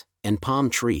 lions, and palm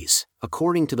trees,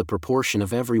 according to the proportion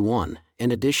of every one,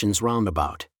 and additions round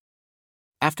about.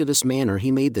 After this manner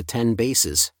he made the 10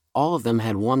 bases. All of them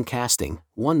had 1 casting,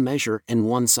 1 measure and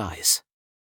 1 size.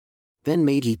 Then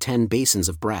made he 10 basins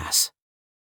of brass.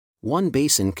 1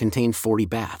 basin contained 40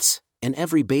 baths, and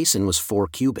every basin was 4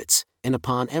 cubits, and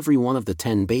upon every one of the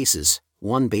 10 bases,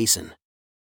 1 basin.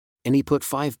 And he put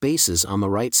 5 bases on the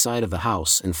right side of the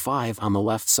house and 5 on the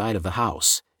left side of the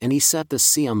house, and he set the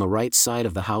sea on the right side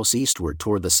of the house eastward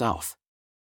toward the south.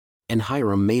 And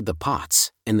Hiram made the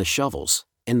pots, and the shovels,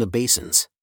 and the basins.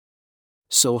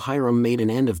 So Hiram made an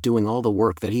end of doing all the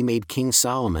work that he made King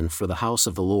Solomon for the house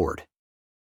of the Lord.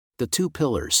 The 2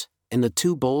 pillars, and the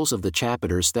 2 bowls of the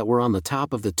chapiters that were on the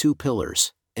top of the 2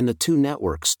 pillars, and the 2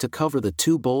 networks to cover the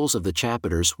 2 bowls of the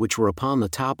chapiters which were upon the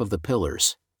top of the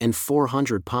pillars, and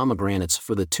 400 pomegranates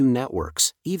for the 2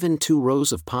 networks, even 2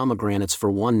 rows of pomegranates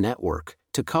for 1 network,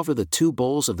 to cover the 2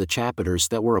 bowls of the chapiters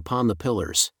that were upon the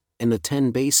pillars, and the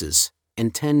 10 bases,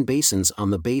 and 10 basins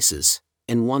on the bases,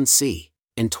 and 1 sea,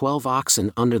 and 12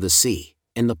 oxen under the sea,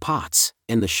 and the pots,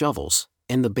 and the shovels,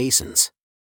 and the basins.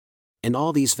 And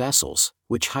all these vessels,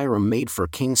 which Hiram made for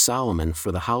King Solomon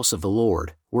for the house of the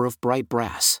Lord, were of bright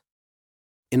brass.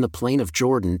 In the plain of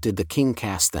Jordan did the king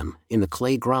cast them, in the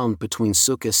clay ground between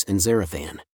Succoth and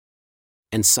Zarethan.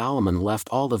 And Solomon left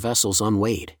all the vessels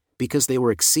unweighed, because they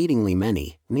were exceedingly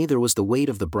many, neither was the weight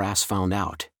of the brass found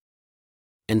out.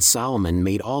 And Solomon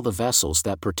made all the vessels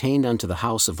that pertained unto the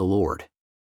house of the Lord.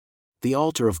 The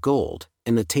altar of gold,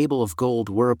 and the table of gold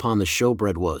whereupon the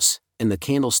showbread was, and the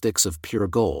candlesticks of pure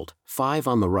gold, 5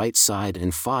 on the right side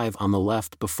and 5 on the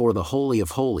left before the Holy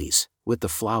of Holies, with the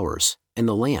flowers, and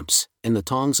the lamps, and the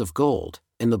tongs of gold,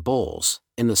 and the bowls,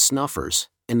 and the snuffers,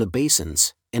 and the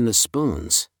basins, and the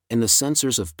spoons, and the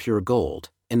censers of pure gold,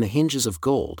 and the hinges of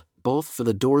gold, both for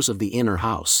the doors of the inner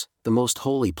house, the most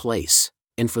holy place,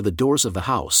 and for the doors of the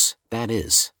house, that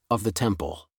is, of the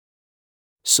temple.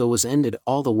 So was ended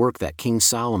all the work that King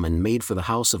Solomon made for the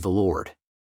house of the Lord.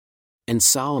 And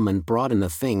Solomon brought in the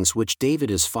things which David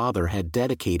his father had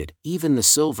dedicated, even the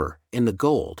silver, and the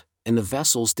gold, and the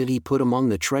vessels did he put among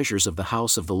the treasures of the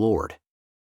house of the Lord.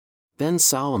 Then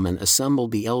Solomon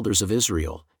assembled the elders of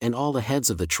Israel, and all the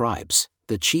heads of the tribes,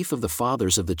 the chief of the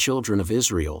fathers of the children of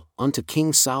Israel, unto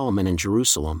King Solomon in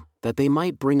Jerusalem, that they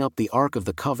might bring up the ark of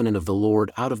the covenant of the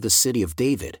Lord out of the city of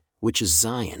David, which is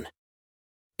Zion.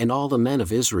 And all the men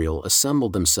of Israel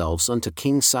assembled themselves unto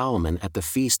King Solomon at the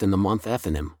feast in the month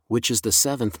Ethanim, which is the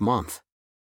 7th month.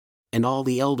 And all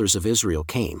the elders of Israel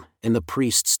came, and the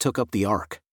priests took up the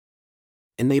ark.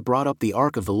 And they brought up the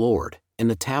ark of the Lord, and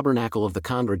the tabernacle of the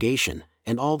congregation,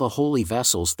 and all the holy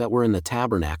vessels that were in the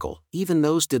tabernacle, even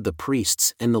those did the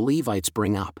priests and the Levites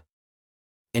bring up.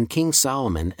 And King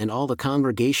Solomon and all the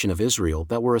congregation of Israel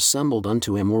that were assembled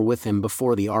unto him were with him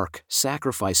before the ark,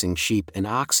 sacrificing sheep and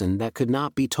oxen that could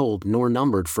not be told nor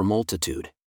numbered for multitude.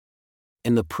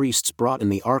 And the priests brought in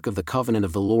the ark of the covenant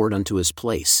of the Lord unto his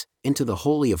place, into the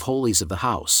holy of holies of the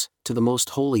house, to the most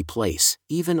holy place,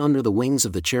 even under the wings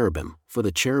of the cherubim, for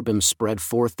the cherubim spread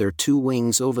forth their 2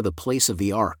 wings over the place of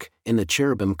the ark, and the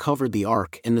cherubim covered the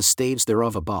ark and the staves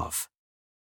thereof above.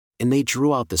 And they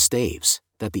drew out the staves,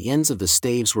 that the ends of the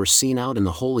staves were seen out in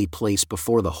the holy place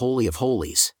before the holy of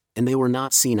holies, and they were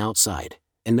not seen outside,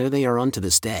 and there they are unto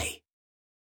this day.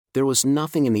 There was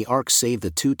nothing in the ark save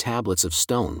the 2 tablets of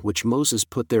stone which Moses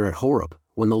put there at Horeb,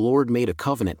 when the Lord made a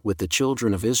covenant with the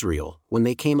children of Israel, when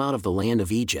they came out of the land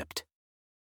of Egypt.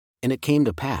 And it came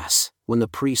to pass, when the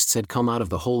priests had come out of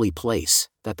the holy place,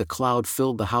 that the cloud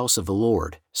filled the house of the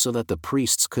Lord, so that the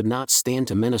priests could not stand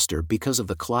to minister because of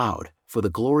the cloud, for the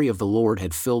glory of the Lord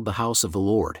had filled the house of the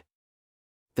Lord.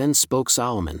 Then spoke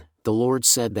Solomon, the Lord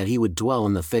said that he would dwell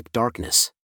in the thick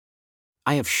darkness.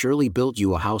 I have surely built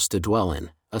you a house to dwell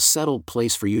in, a settled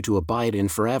place for you to abide in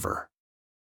forever.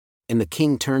 And the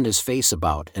king turned his face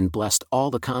about and blessed all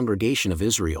the congregation of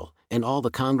Israel, and all the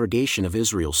congregation of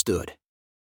Israel stood.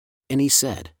 And he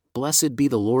said, Blessed be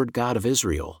the Lord God of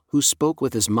Israel, who spoke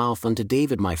with his mouth unto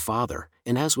David my father,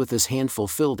 and has with his hand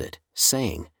fulfilled it,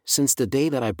 saying, Since the day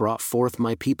that I brought forth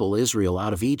my people Israel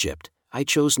out of Egypt, I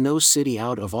chose no city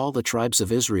out of all the tribes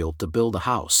of Israel to build a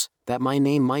house, that my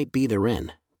name might be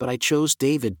therein, but I chose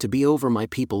David to be over my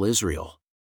people Israel.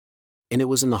 And it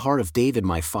was in the heart of David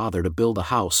my father to build a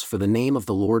house for the name of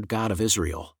the Lord God of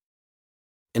Israel.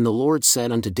 And the Lord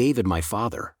said unto David my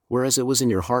father, Whereas it was in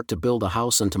your heart to build a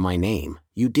house unto my name,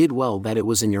 you did well that it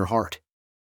was in your heart.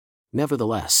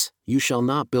 Nevertheless, you shall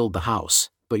not build the house,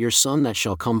 but your son that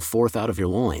shall come forth out of your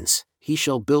loins, he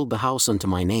shall build the house unto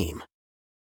my name.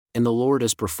 And the Lord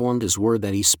has performed his word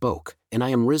that he spoke, and I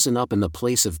am risen up in the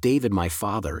place of David my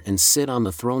father and sit on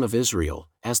the throne of Israel,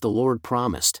 as the Lord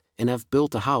promised, and have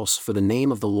built a house for the name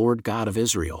of the Lord God of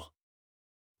Israel.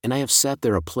 And I have set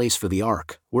there a place for the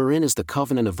ark, wherein is the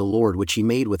covenant of the Lord which he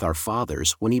made with our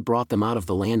fathers when he brought them out of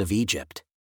the land of Egypt.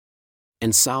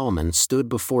 And Solomon stood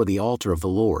before the altar of the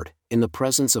Lord, in the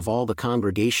presence of all the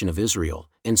congregation of Israel,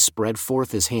 and spread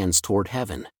forth his hands toward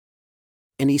heaven.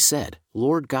 And he said,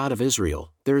 Lord God of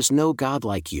Israel, there is no God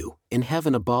like you, in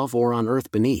heaven above or on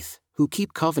earth beneath, who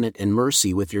keep covenant and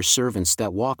mercy with your servants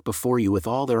that walk before you with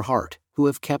all their heart, who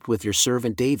have kept with your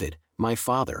servant David, my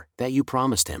father, that you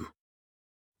promised him.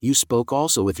 You spoke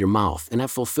also with your mouth and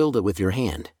have fulfilled it with your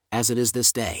hand, as it is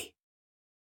this day.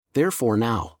 Therefore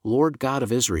now, Lord God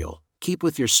of Israel, keep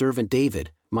with your servant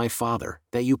David, my father,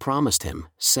 that you promised him,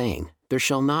 saying, There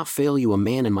shall not fail you a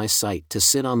man in my sight to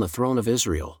sit on the throne of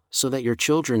Israel, so that your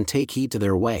children take heed to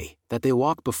their way, that they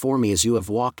walk before me as you have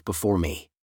walked before me.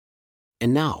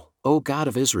 And now, O God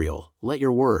of Israel, let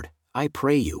your word, I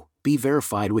pray you, be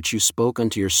verified which you spoke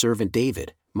unto your servant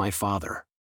David, my father.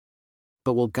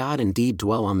 But will God indeed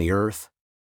dwell on the earth?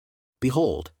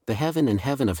 Behold, the heaven and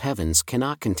heaven of heavens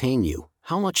cannot contain you,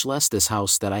 how much less this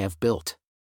house that I have built?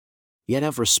 Yet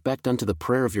have respect unto the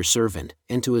prayer of your servant,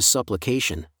 and to his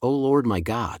supplication, O Lord my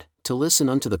God, to listen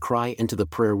unto the cry and to the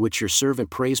prayer which your servant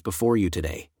prays before you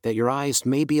today, that your eyes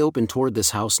may be open toward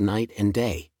this house night and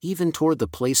day, even toward the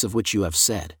place of which you have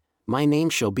said, My name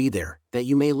shall be there, that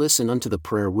you may listen unto the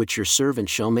prayer which your servant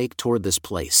shall make toward this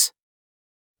place.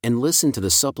 And listen to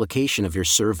the supplication of your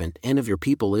servant and of your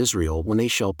people Israel when they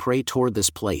shall pray toward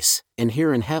this place, and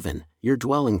hear in heaven, your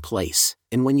dwelling place,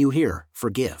 and when you hear,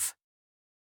 forgive.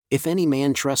 If any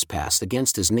man trespass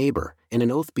against his neighbor, and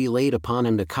an oath be laid upon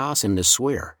him to cause him to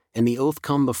swear, and the oath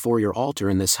come before your altar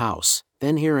in this house,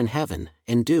 then hear in heaven,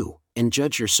 and do, and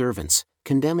judge your servants,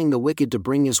 condemning the wicked to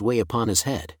bring his way upon his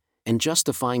head, and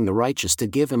justifying the righteous to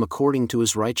give him according to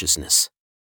his righteousness.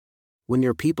 When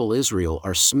your people Israel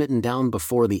are smitten down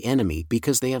before the enemy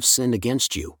because they have sinned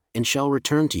against you, and shall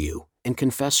return to you, and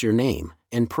confess your name,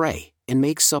 and pray, and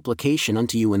make supplication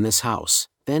unto you in this house,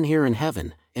 then hear in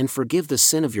heaven, and forgive the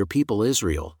sin of your people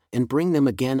Israel, and bring them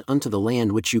again unto the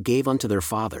land which you gave unto their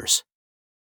fathers.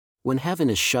 When heaven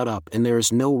is shut up and there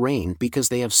is no rain because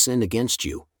they have sinned against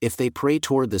you, if they pray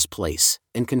toward this place,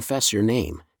 and confess your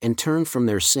name, and turn from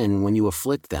their sin when you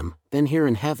afflict them, then hear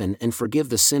in heaven and forgive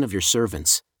the sin of your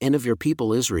servants, and of your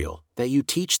people Israel, that you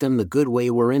teach them the good way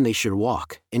wherein they should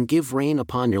walk, and give rain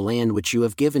upon your land which you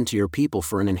have given to your people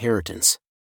for an inheritance.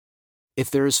 If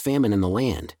there is famine in the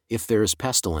land, if there is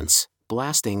pestilence,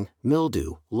 blasting,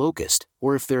 mildew, locust,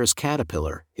 or if there is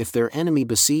caterpillar, if their enemy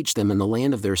besiege them in the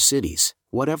land of their cities,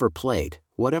 whatever plague,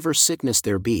 whatever sickness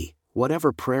there be,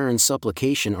 whatever prayer and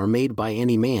supplication are made by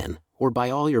any man, or by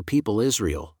all your people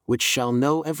Israel, which shall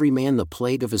know every man the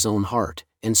plague of his own heart,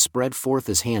 and spread forth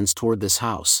his hands toward this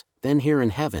house, then hear in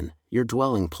heaven, your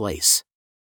dwelling place.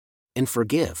 And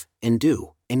forgive, and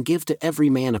do, and give to every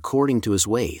man according to his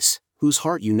ways, whose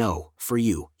heart you know, for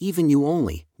you, even you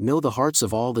only, know the hearts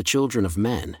of all the children of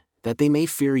men, that they may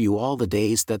fear you all the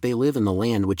days that they live in the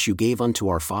land which you gave unto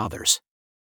our fathers.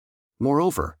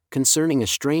 Moreover, concerning a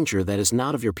stranger that is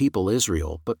not of your people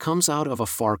Israel but comes out of a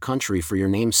far country for your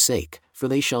name's sake, for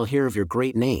they shall hear of your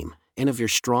great name, and of your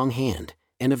strong hand,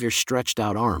 and of your stretched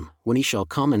out arm, when he shall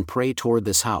come and pray toward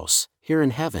this house, here in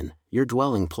heaven, your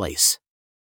dwelling place.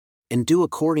 And do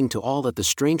according to all that the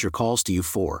stranger calls to you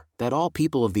for, that all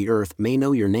people of the earth may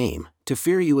know your name, to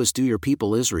fear you as do your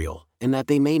people Israel, and that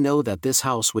they may know that this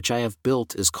house which I have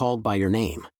built is called by your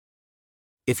name.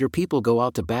 If your people go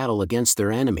out to battle against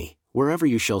their enemy, wherever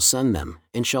you shall send them,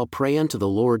 and shall pray unto the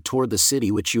Lord toward the city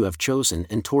which you have chosen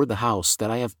and toward the house that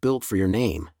I have built for your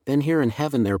name, then hear in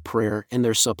heaven their prayer and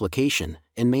their supplication,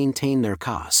 and maintain their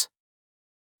cause.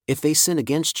 If they sin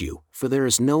against you, for there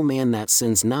is no man that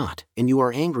sins not, and you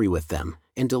are angry with them,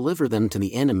 and deliver them to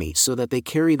the enemy so that they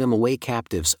carry them away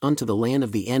captives unto the land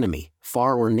of the enemy,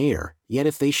 far or near, yet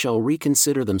if they shall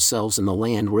reconsider themselves in the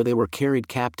land where they were carried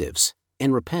captives,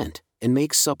 and repent, and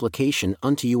make supplication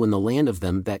unto you in the land of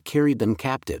them that carried them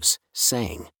captives,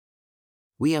 saying,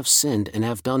 We have sinned and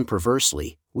have done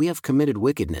perversely, we have committed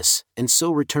wickedness, and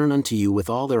so return unto you with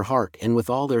all their heart and with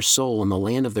all their soul in the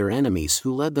land of their enemies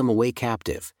who led them away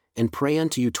captive, and pray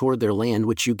unto you toward their land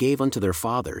which you gave unto their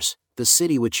fathers, the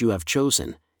city which you have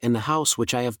chosen, and the house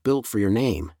which I have built for your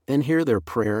name, then hear their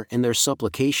prayer and their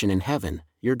supplication in heaven,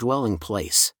 your dwelling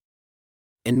place.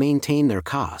 And maintain their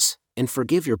cause, and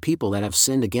forgive your people that have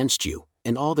sinned against you,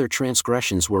 and all their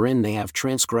transgressions wherein they have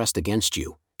transgressed against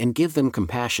you, and give them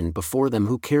compassion before them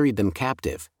who carried them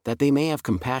captive, that they may have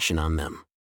compassion on them.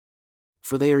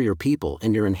 For they are your people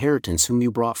and your inheritance whom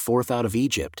you brought forth out of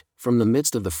Egypt, from the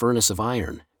midst of the furnace of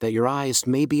iron, that your eyes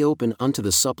may be open unto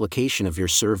the supplication of your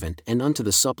servant and unto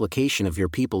the supplication of your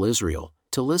people Israel,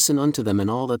 to listen unto them in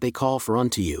all that they call for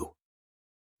unto you.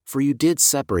 For you did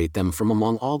separate them from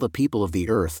among all the people of the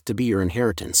earth to be your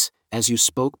inheritance, as you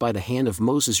spoke by the hand of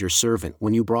Moses your servant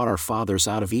when you brought our fathers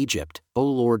out of Egypt, O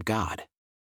Lord God.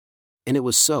 And it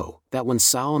was so, that when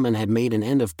Solomon had made an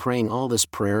end of praying all this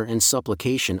prayer and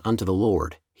supplication unto the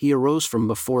Lord, he arose from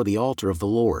before the altar of the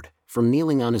Lord, from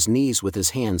kneeling on his knees with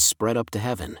his hands spread up to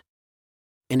heaven.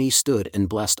 And he stood and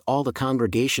blessed all the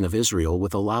congregation of Israel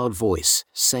with a loud voice,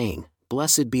 saying,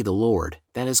 Blessed be the Lord,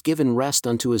 that has given rest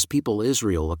unto his people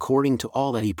Israel according to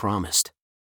all that he promised.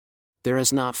 There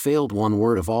has not failed one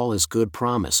word of all his good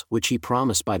promise which he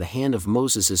promised by the hand of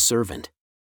Moses his servant.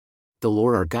 The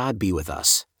Lord our God be with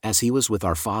us, as he was with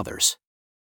our fathers.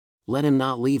 Let him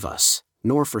not leave us,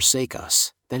 nor forsake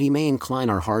us, that he may incline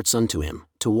our hearts unto him,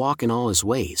 to walk in all his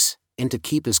ways, and to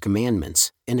keep his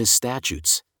commandments, and his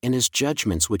statutes, and his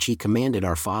judgments which he commanded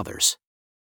our fathers.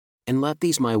 And let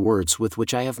these my words with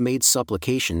which I have made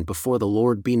supplication before the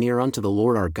Lord be near unto the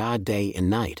Lord our God day and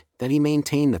night, that he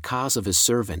maintain the cause of his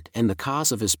servant and the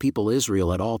cause of his people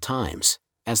Israel at all times,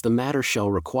 as the matter shall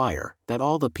require, that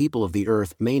all the people of the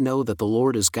earth may know that the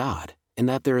Lord is God, and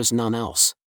that there is none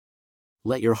else.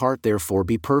 Let your heart therefore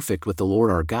be perfect with the Lord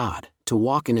our God, to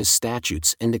walk in his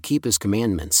statutes and to keep his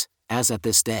commandments, as at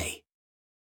this day.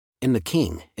 And the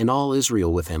king, and all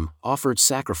Israel with him, offered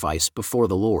sacrifice before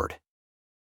the Lord.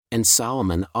 And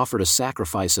Solomon offered a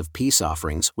sacrifice of peace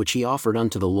offerings which he offered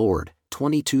unto the Lord,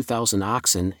 22,000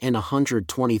 oxen and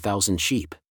 120,000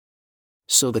 sheep.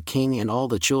 So the king and all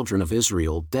the children of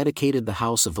Israel dedicated the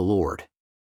house of the Lord.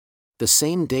 The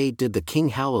same day did the king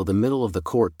hallow the middle of the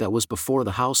court that was before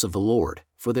the house of the Lord,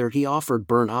 for there he offered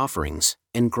burnt offerings,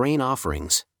 and grain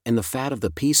offerings, and the fat of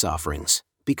the peace offerings,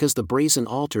 because the brazen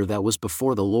altar that was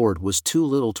before the Lord was too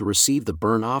little to receive the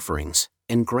burnt offerings,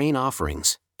 and grain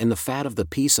offerings, and the fat of the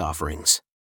peace offerings.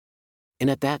 And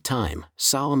at that time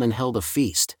Solomon held a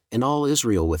feast, and all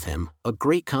Israel with him, a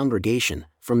great congregation,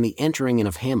 from the entering in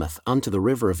of Hamath unto the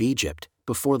river of Egypt,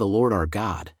 before the Lord our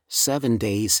God, 7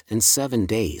 days and 7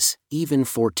 days, even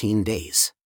 14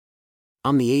 days.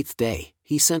 On the 8th day,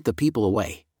 he sent the people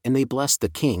away, and they blessed the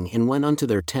king and went unto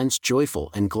their tents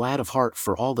joyful and glad of heart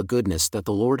for all the goodness that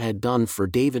the Lord had done for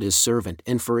David his servant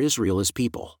and for Israel his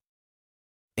people.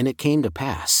 And it came to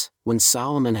pass, when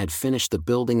Solomon had finished the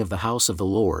building of the house of the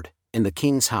Lord, and the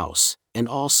king's house, and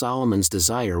all Solomon's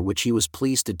desire which he was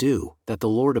pleased to do, that the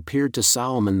Lord appeared to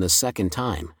Solomon the second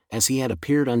time, as he had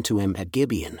appeared unto him at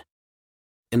Gibeon.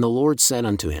 And the Lord said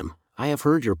unto him, I have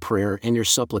heard your prayer and your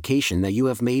supplication that you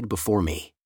have made before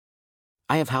me.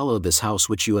 I have hallowed this house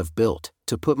which you have built,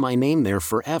 to put my name there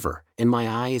forever, and my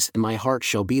eyes and my heart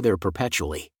shall be there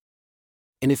perpetually.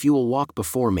 And if you will walk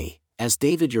before me, as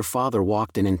David your father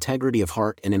walked in integrity of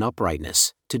heart and in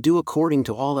uprightness, to do according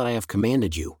to all that I have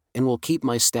commanded you, and will keep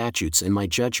my statutes and my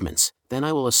judgments, then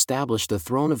I will establish the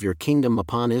throne of your kingdom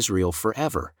upon Israel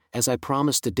forever, as I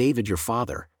promised to David your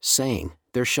father, saying,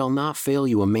 There shall not fail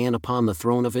you a man upon the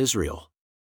throne of Israel.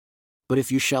 But if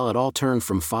you shall at all turn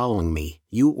from following me,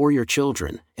 you or your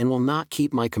children, and will not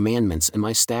keep my commandments and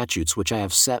my statutes which I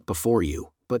have set before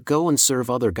you, but go and serve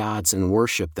other gods and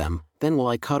worship them, then will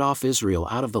I cut off Israel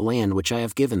out of the land which I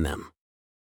have given them.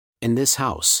 And this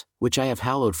house, which I have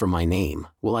hallowed for my name,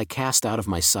 will I cast out of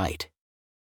my sight.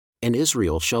 And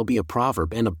Israel shall be a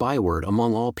proverb and a byword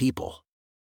among all people.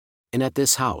 And at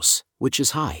this house, which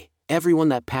is high, everyone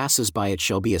that passes by it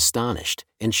shall be astonished,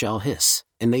 and shall hiss,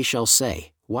 and they shall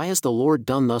say, Why has the Lord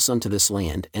done thus unto this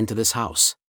land and to this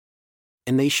house?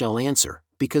 And they shall answer,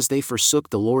 Because they forsook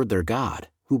the Lord their God,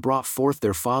 who brought forth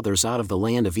their fathers out of the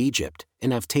land of Egypt,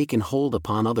 and have taken hold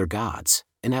upon other gods,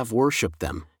 and have worshipped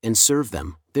them, and served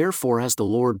them, therefore has the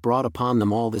Lord brought upon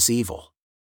them all this evil.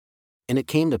 And it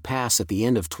came to pass at the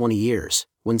end of 20 years,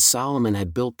 when Solomon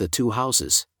had built the 2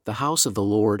 houses, the house of the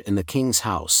Lord and the king's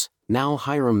house, now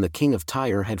Hiram the king of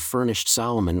Tyre had furnished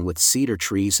Solomon with cedar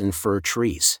trees and fir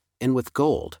trees, and with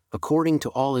gold, according to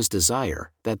all his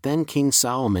desire, that then King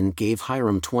Solomon gave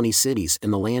Hiram 20 cities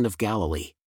in the land of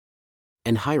Galilee.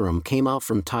 And Hiram came out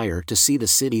from Tyre to see the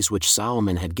cities which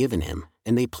Solomon had given him,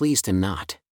 and they pleased him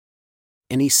not.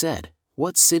 And he said,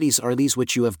 What cities are these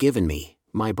which you have given me,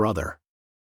 my brother?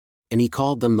 And he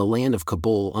called them the land of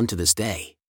Kabul unto this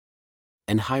day.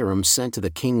 And Hiram sent to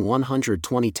the king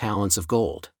 120 talents of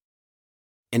gold.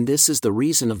 And this is the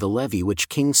reason of the levy which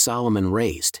King Solomon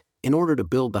raised, in order to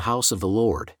build the house of the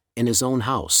Lord, and his own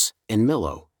house, and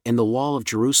Millo, and the wall of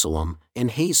Jerusalem,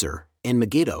 and Hazor, and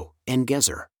Megiddo, and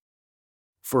Gezer.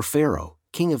 For Pharaoh,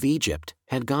 king of Egypt,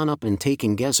 had gone up and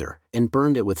taken Gezer, and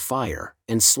burned it with fire,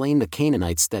 and slain the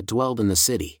Canaanites that dwelled in the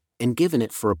city, and given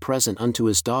it for a present unto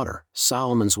his daughter,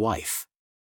 Solomon's wife.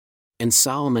 And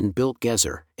Solomon built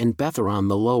Gezer, and Betharon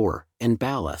the lower, and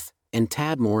Baalath, and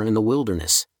Tadmor in the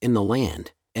wilderness, in the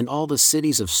land, and all the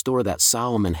cities of store that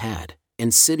Solomon had,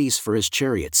 and cities for his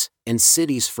chariots, and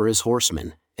cities for his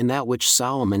horsemen, and that which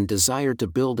Solomon desired to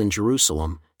build in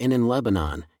Jerusalem, and in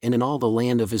Lebanon, and in all the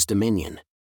land of his dominion.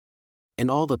 And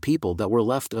all the people that were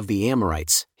left of the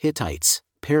Amorites, Hittites,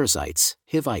 Perizzites,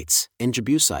 Hivites, and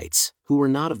Jebusites, who were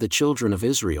not of the children of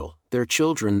Israel, their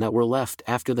children that were left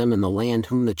after them in the land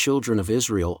whom the children of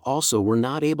Israel also were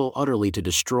not able utterly to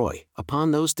destroy,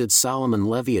 upon those did Solomon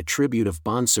levy a tribute of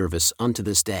bondservice unto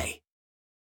this day.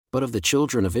 But of the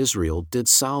children of Israel did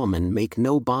Solomon make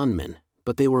no bondmen,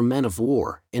 but they were men of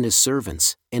war, and his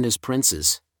servants, and his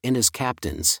princes, and his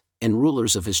captains, and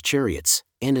rulers of his chariots,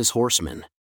 and his horsemen.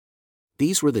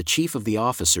 These were the chief of the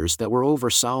officers that were over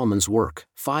Solomon's work,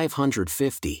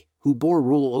 550, who bore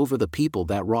rule over the people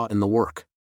that wrought in the work.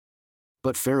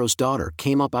 But Pharaoh's daughter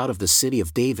came up out of the city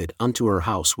of David unto her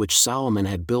house which Solomon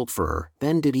had built for her,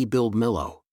 then did he build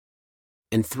Millo.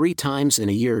 And 3 times in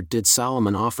a year did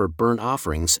Solomon offer burnt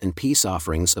offerings and peace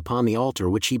offerings upon the altar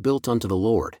which he built unto the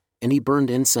Lord, and he burned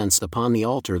incense upon the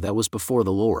altar that was before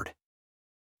the Lord.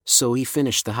 So he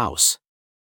finished the house.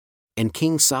 And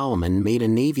King Solomon made a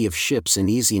navy of ships in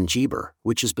Ezion-Geber,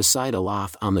 which is beside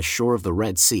Elath on the shore of the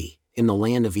Red Sea, in the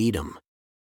land of Edom.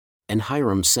 And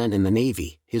Hiram sent in the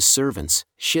navy, his servants,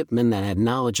 shipmen that had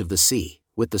knowledge of the sea,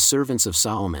 with the servants of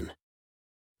Solomon.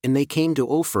 And they came to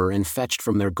Ophir and fetched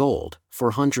from their gold,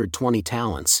 420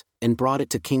 talents, and brought it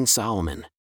to King Solomon.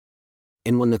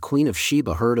 And when the queen of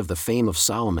Sheba heard of the fame of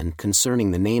Solomon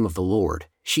concerning the name of the Lord,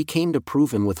 she came to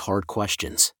prove him with hard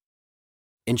questions.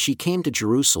 And she came to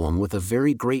Jerusalem with a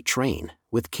very great train,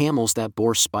 with camels that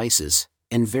bore spices,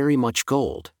 and very much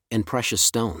gold, and precious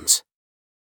stones.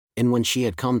 And when she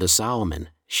had come to Solomon,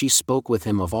 she spoke with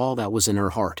him of all that was in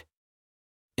her heart.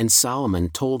 And Solomon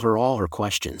told her all her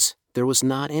questions, there was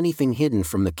not anything hidden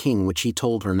from the king which he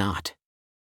told her not.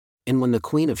 And when the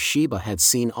queen of Sheba had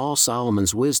seen all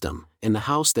Solomon's wisdom, and the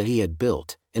house that he had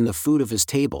built, and the food of his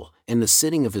table, and the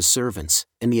sitting of his servants,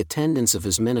 and the attendance of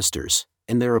his ministers,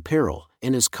 and their apparel,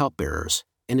 and his cupbearers,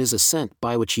 and his ascent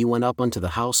by which he went up unto the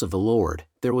house of the Lord,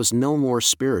 there was no more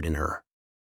spirit in her.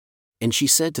 And she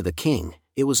said to the king,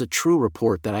 it was a true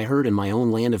report that I heard in my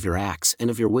own land of your acts and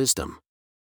of your wisdom.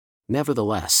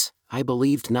 Nevertheless, I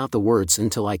believed not the words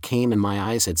until I came and my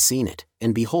eyes had seen it,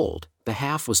 and behold, the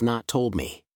half was not told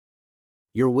me.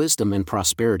 Your wisdom and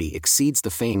prosperity exceeds the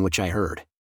fame which I heard.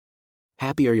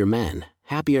 Happy are your men,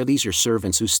 happy are these your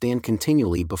servants who stand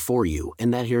continually before you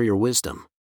and that hear your wisdom.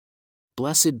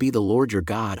 Blessed be the Lord your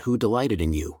God who delighted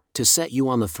in you, to set you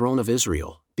on the throne of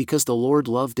Israel, because the Lord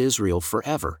loved Israel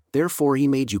forever, therefore he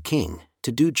made you king,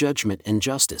 to do judgment and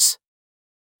justice.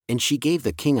 And she gave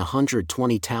the king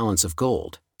 120 talents of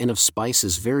gold, and of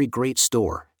spices very great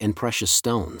store, and precious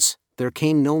stones. There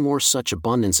came no more such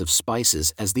abundance of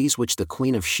spices as these which the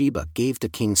queen of Sheba gave to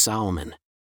King Solomon.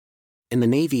 And the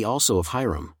navy also of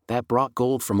Hiram, that brought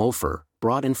gold from Ophir,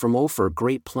 brought in from Ophir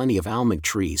great plenty of almug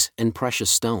trees and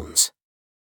precious stones.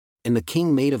 And the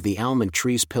king made of the almug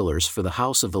trees pillars for the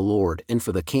house of the Lord and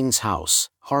for the king's house,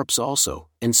 harps also,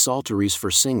 and psalteries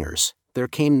for singers. There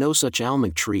came no such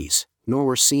almug trees, nor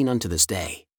were seen unto this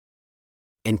day.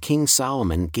 And King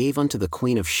Solomon gave unto the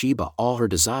queen of Sheba all her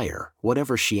desire,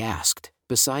 whatever she asked,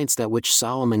 besides that which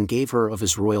Solomon gave her of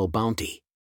his royal bounty.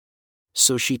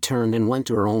 So she turned and went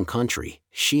to her own country,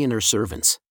 she and her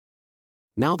servants.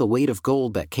 Now the weight of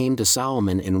gold that came to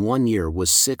Solomon in 1 year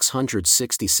was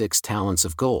 666 talents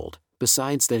of gold,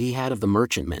 besides that he had of the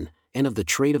merchantmen, and of the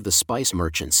trade of the spice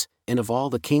merchants, and of all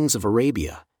the kings of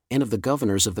Arabia, and of the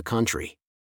governors of the country.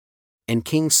 And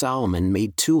King Solomon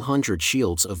made 200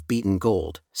 shields of beaten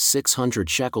gold, 600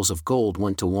 shekels of gold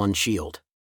went to 1 shield.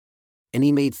 And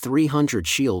he made 300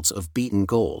 shields of beaten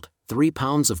gold, 3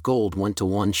 pounds of gold went to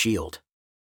 1 shield.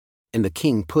 And the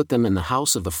king put them in the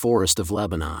house of the forest of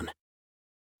Lebanon.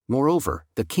 Moreover,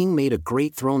 the king made a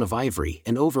great throne of ivory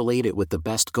and overlaid it with the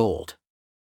best gold.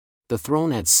 The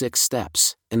throne had 6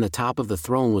 steps, and the top of the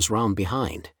throne was round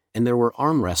behind, and there were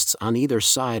armrests on either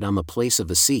side on the place of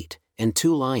the seat, and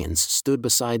 2 lions stood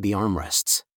beside the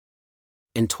armrests.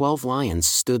 And 12 lions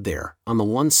stood there, on the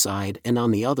one side and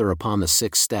on the other upon the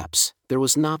 6 steps, there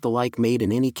was not the like made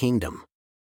in any kingdom.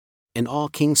 And all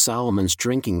King Solomon's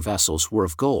drinking vessels were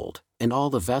of gold, and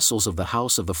all the vessels of the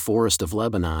house of the forest of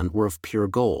Lebanon were of pure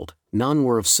gold, none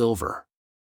were of silver.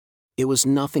 It was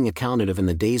nothing accounted of in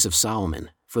the days of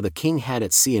Solomon, for the king had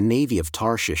at sea a navy of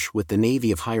Tarshish with the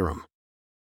navy of Hiram.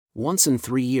 Once in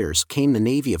 3 years came the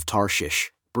navy of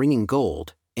Tarshish, bringing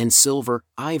gold, and silver,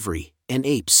 ivory, and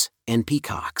apes, and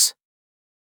peacocks.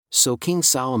 So King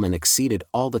Solomon exceeded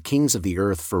all the kings of the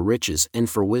earth for riches and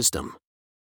for wisdom.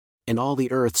 And all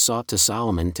the earth sought to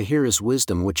Solomon to hear his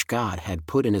wisdom which God had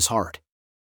put in his heart.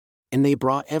 And they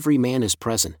brought every man his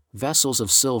present, vessels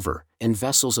of silver, and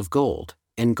vessels of gold,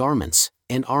 and garments,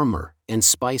 and armor, and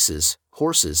spices,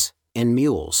 horses, and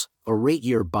mules, a rate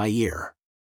year by year.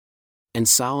 And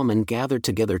Solomon gathered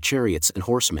together chariots and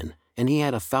horsemen, and he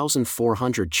had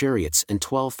 1,400 chariots and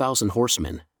 12,000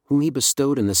 horsemen, whom he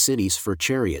bestowed in the cities for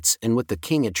chariots and with the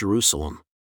king at Jerusalem.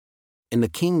 And the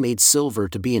king made silver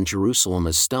to be in Jerusalem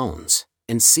as stones,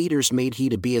 and cedars made he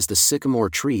to be as the sycamore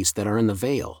trees that are in the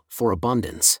vale, for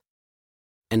abundance.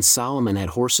 And Solomon had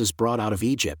horses brought out of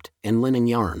Egypt, and linen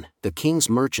yarn. The king's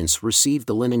merchants received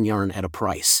the linen yarn at a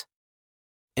price.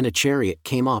 And a chariot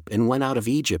came up and went out of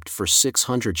Egypt for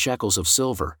 600 shekels of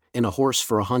silver, and a horse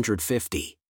for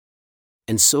 150.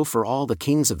 And so for all the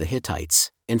kings of the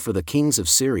Hittites, and for the kings of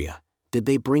Syria, did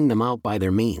they bring them out by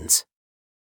their means.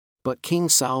 But King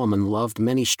Solomon loved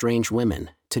many strange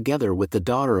women, together with the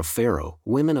daughter of Pharaoh,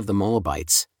 women of the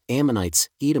Moabites, Ammonites,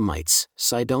 Edomites,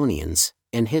 Sidonians,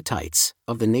 and Hittites,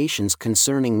 of the nations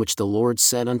concerning which the Lord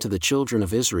said unto the children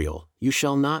of Israel, You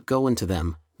shall not go into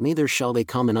them, neither shall they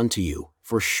come in unto you,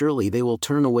 for surely they will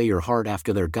turn away your heart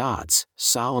after their gods.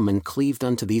 Solomon cleaved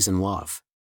unto these in love.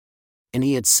 And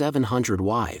he had 700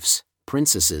 wives,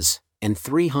 princesses, and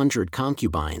 300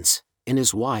 concubines, and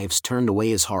his wives turned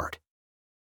away his heart.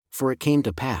 For it came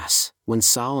to pass, when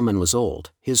Solomon was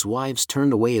old, his wives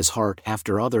turned away his heart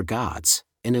after other gods,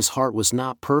 and his heart was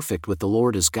not perfect with the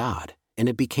Lord his God, and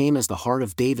it became as the heart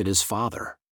of David his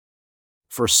father.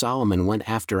 For Solomon went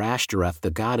after Ashtoreth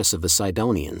the goddess of the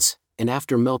Sidonians, and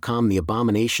after Milcom the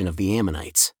abomination of the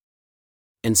Ammonites.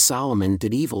 And Solomon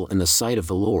did evil in the sight of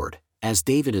the Lord, as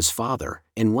David his father,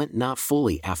 and went not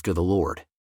fully after the Lord.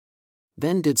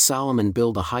 Then did Solomon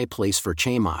build a high place for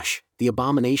Chemosh, the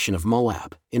abomination of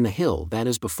Moab, in the hill that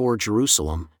is before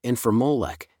Jerusalem, and for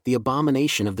Molech, the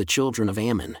abomination of the children of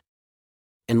Ammon.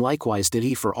 And likewise did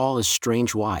he for all his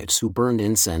strange wives who burned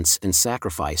incense and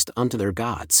sacrificed unto their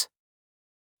gods.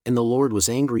 And the Lord was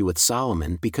angry with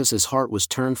Solomon because his heart was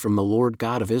turned from the Lord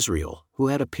God of Israel, who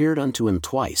had appeared unto him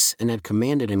twice and had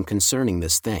commanded him concerning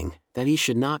this thing, that he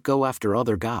should not go after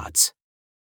other gods.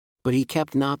 But he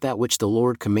kept not that which the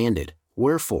Lord commanded,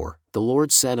 wherefore, the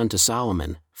Lord said unto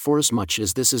Solomon, Forasmuch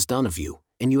as this is done of you,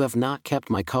 and you have not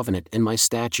kept my covenant and my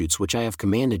statutes which I have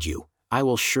commanded you, I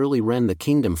will surely rend the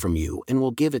kingdom from you and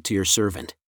will give it to your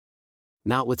servant.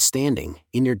 Notwithstanding,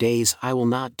 in your days I will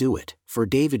not do it, for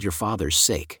David your father's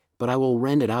sake, but I will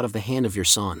rend it out of the hand of your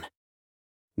son.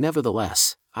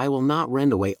 Nevertheless, I will not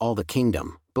rend away all the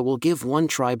kingdom, but will give one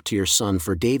tribe to your son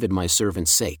for David my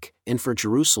servant's sake, and for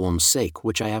Jerusalem's sake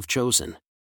which I have chosen.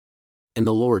 And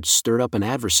the Lord stirred up an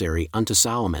adversary unto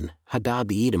Solomon, Hadad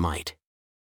the Edomite.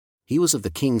 He was of the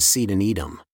king's seed in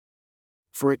Edom.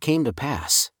 For it came to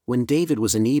pass, when David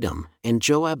was in Edom, and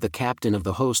Joab the captain of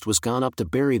the host was gone up to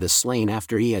bury the slain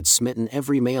after he had smitten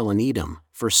every male in Edom,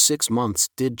 for 6 months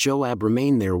did Joab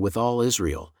remain there with all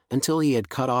Israel, until he had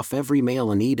cut off every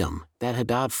male in Edom, that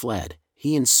Hadad fled,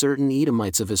 he and certain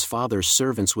Edomites of his father's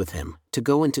servants with him, to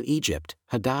go into Egypt,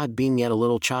 Hadad being yet a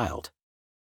little child.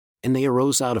 And they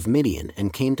arose out of Midian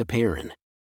and came to Paran.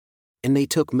 And they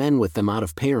took men with them out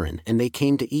of Paran and they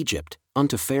came to Egypt,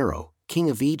 unto Pharaoh, king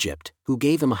of Egypt, who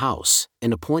gave him a house,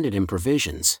 and appointed him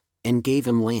provisions, and gave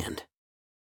him land.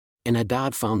 And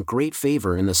Hadad found great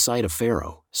favor in the sight of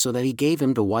Pharaoh, so that he gave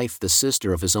him to wife the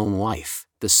sister of his own wife,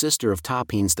 the sister of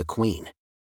Tapenes the queen.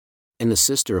 And the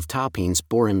sister of Tapenes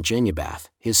bore him Genubath,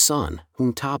 his son,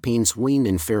 whom Tapenes weaned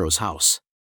in Pharaoh's house.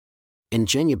 And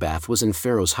Genubath was in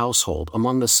Pharaoh's household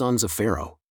among the sons of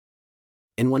Pharaoh.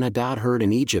 And when Hadad heard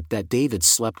in Egypt that David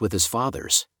slept with his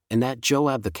fathers, and that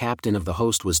Joab the captain of the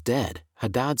host was dead,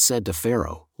 Hadad said to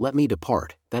Pharaoh, Let me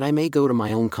depart, that I may go to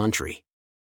my own country.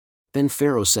 Then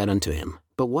Pharaoh said unto him,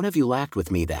 But what have you lacked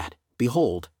with me that,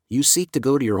 behold, you seek to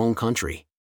go to your own country?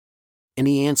 And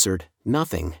he answered,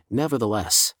 Nothing,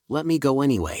 nevertheless, let me go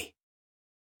anyway.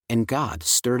 And God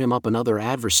stirred him up another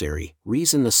adversary,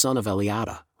 Rezin the son of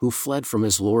Eliada, who fled from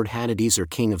his lord Hadadezer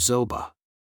king of Zobah.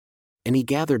 And he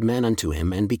gathered men unto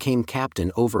him and became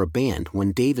captain over a band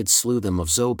when David slew them of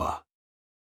Zobah.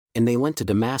 And they went to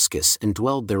Damascus and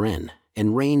dwelled therein,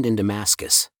 and reigned in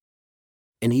Damascus.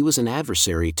 And he was an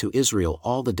adversary to Israel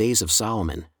all the days of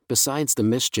Solomon, besides the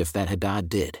mischief that Hadad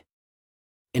did.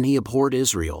 And he abhorred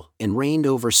Israel, and reigned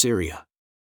over Syria.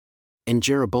 And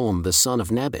Jeroboam the son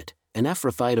of Nebat, an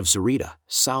Ephrathite of Zerida,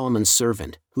 Solomon's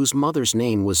servant, whose mother's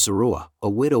name was Zeruiah, a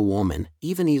widow woman,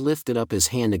 even he lifted up his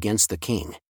hand against the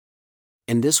king.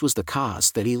 And this was the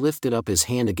cause that he lifted up his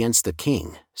hand against the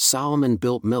king. Solomon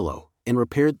built Millo, and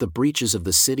repaired the breaches of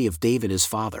the city of David his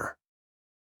father.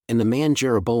 And the man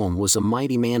Jeroboam was a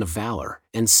mighty man of valor,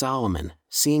 and Solomon,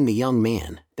 seeing the young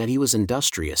man, that he was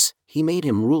industrious, he made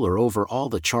him ruler over all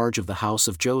the charge of the house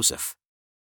of Joseph.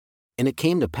 And it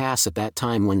came to pass at that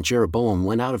time when Jeroboam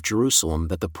went out of Jerusalem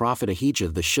that the prophet Ahijah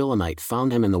the Shilonite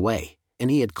found him in the way, and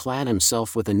he had clad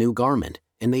himself with a new garment,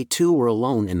 and they two were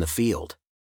alone in the field.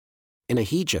 And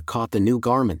Ahijah caught the new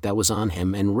garment that was on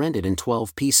him and rent it in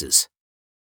 12 pieces.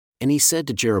 And he said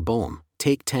to Jeroboam,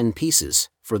 Take 10 pieces,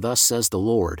 for thus says the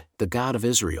Lord, the God of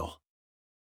Israel.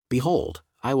 Behold,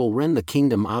 I will rend the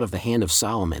kingdom out of the hand of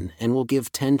Solomon and will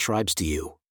give 10 tribes to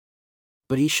you.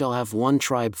 But he shall have 1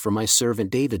 tribe for my servant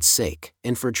David's sake,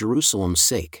 and for Jerusalem's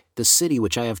sake, the city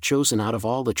which I have chosen out of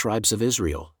all the tribes of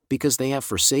Israel, because they have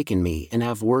forsaken me and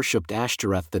have worshipped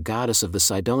Ashtoreth the goddess of the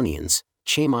Sidonians,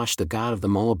 Chemosh the god of the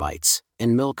Moabites,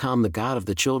 and Milcom the god of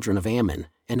the children of Ammon,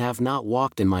 and have not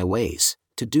walked in my ways,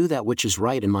 to do that which is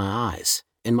right in my eyes,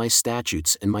 and my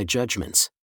statutes and my judgments.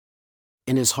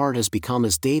 And his heart has become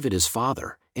as David his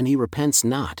father, and he repents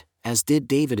not, as did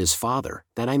David his father,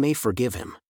 that I may forgive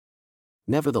him.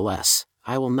 Nevertheless,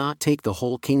 I will not take the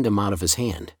whole kingdom out of his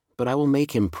hand, but I will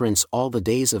make him prince all the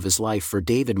days of his life for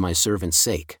David my servant's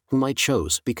sake, whom I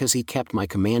chose because he kept my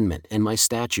commandment and my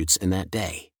statutes in that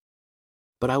day.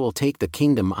 But I will take the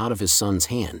kingdom out of his son's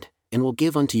hand, and will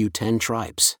give unto you 10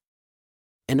 tribes.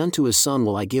 And unto his son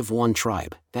will I give 1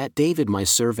 tribe, that David my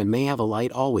servant may have a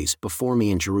light always before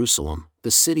me in Jerusalem,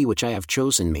 the city which I have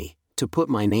chosen me, to put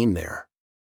my name there.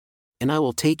 And I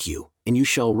will take you, and you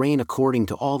shall reign according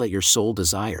to all that your soul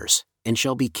desires, and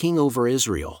shall be king over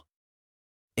Israel.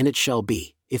 And it shall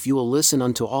be, if you will listen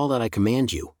unto all that I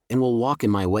command you, and will walk in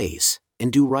my ways,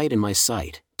 and do right in my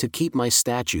sight, to keep my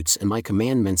statutes and my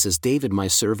commandments as David my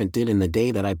servant did in the day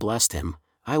that I blessed him,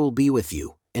 I will be with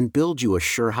you, and build you a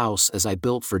sure house as I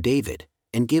built for David,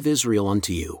 and give Israel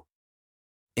unto you.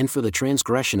 And for the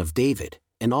transgression of David,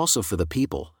 and also for the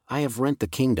people, I have rent the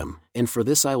kingdom, and for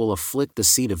this I will afflict the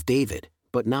seed of David,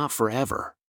 but not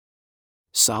forever.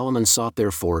 Solomon sought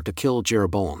therefore to kill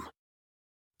Jeroboam.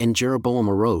 And Jeroboam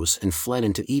arose and fled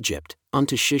into Egypt,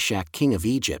 unto Shishak king of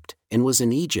Egypt, and was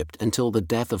in Egypt until the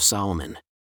death of Solomon.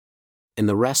 And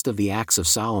the rest of the acts of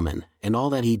Solomon, and all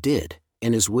that he did,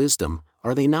 and his wisdom,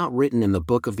 are they not written in the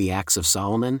book of the acts of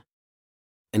Solomon?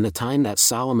 And the time that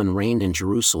Solomon reigned in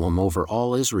Jerusalem over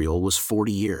all Israel was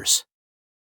 40 years.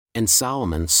 And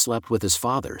Solomon slept with his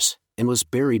fathers, and was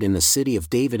buried in the city of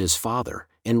David his father,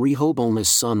 and Rehoboam his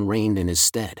son reigned in his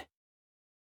stead.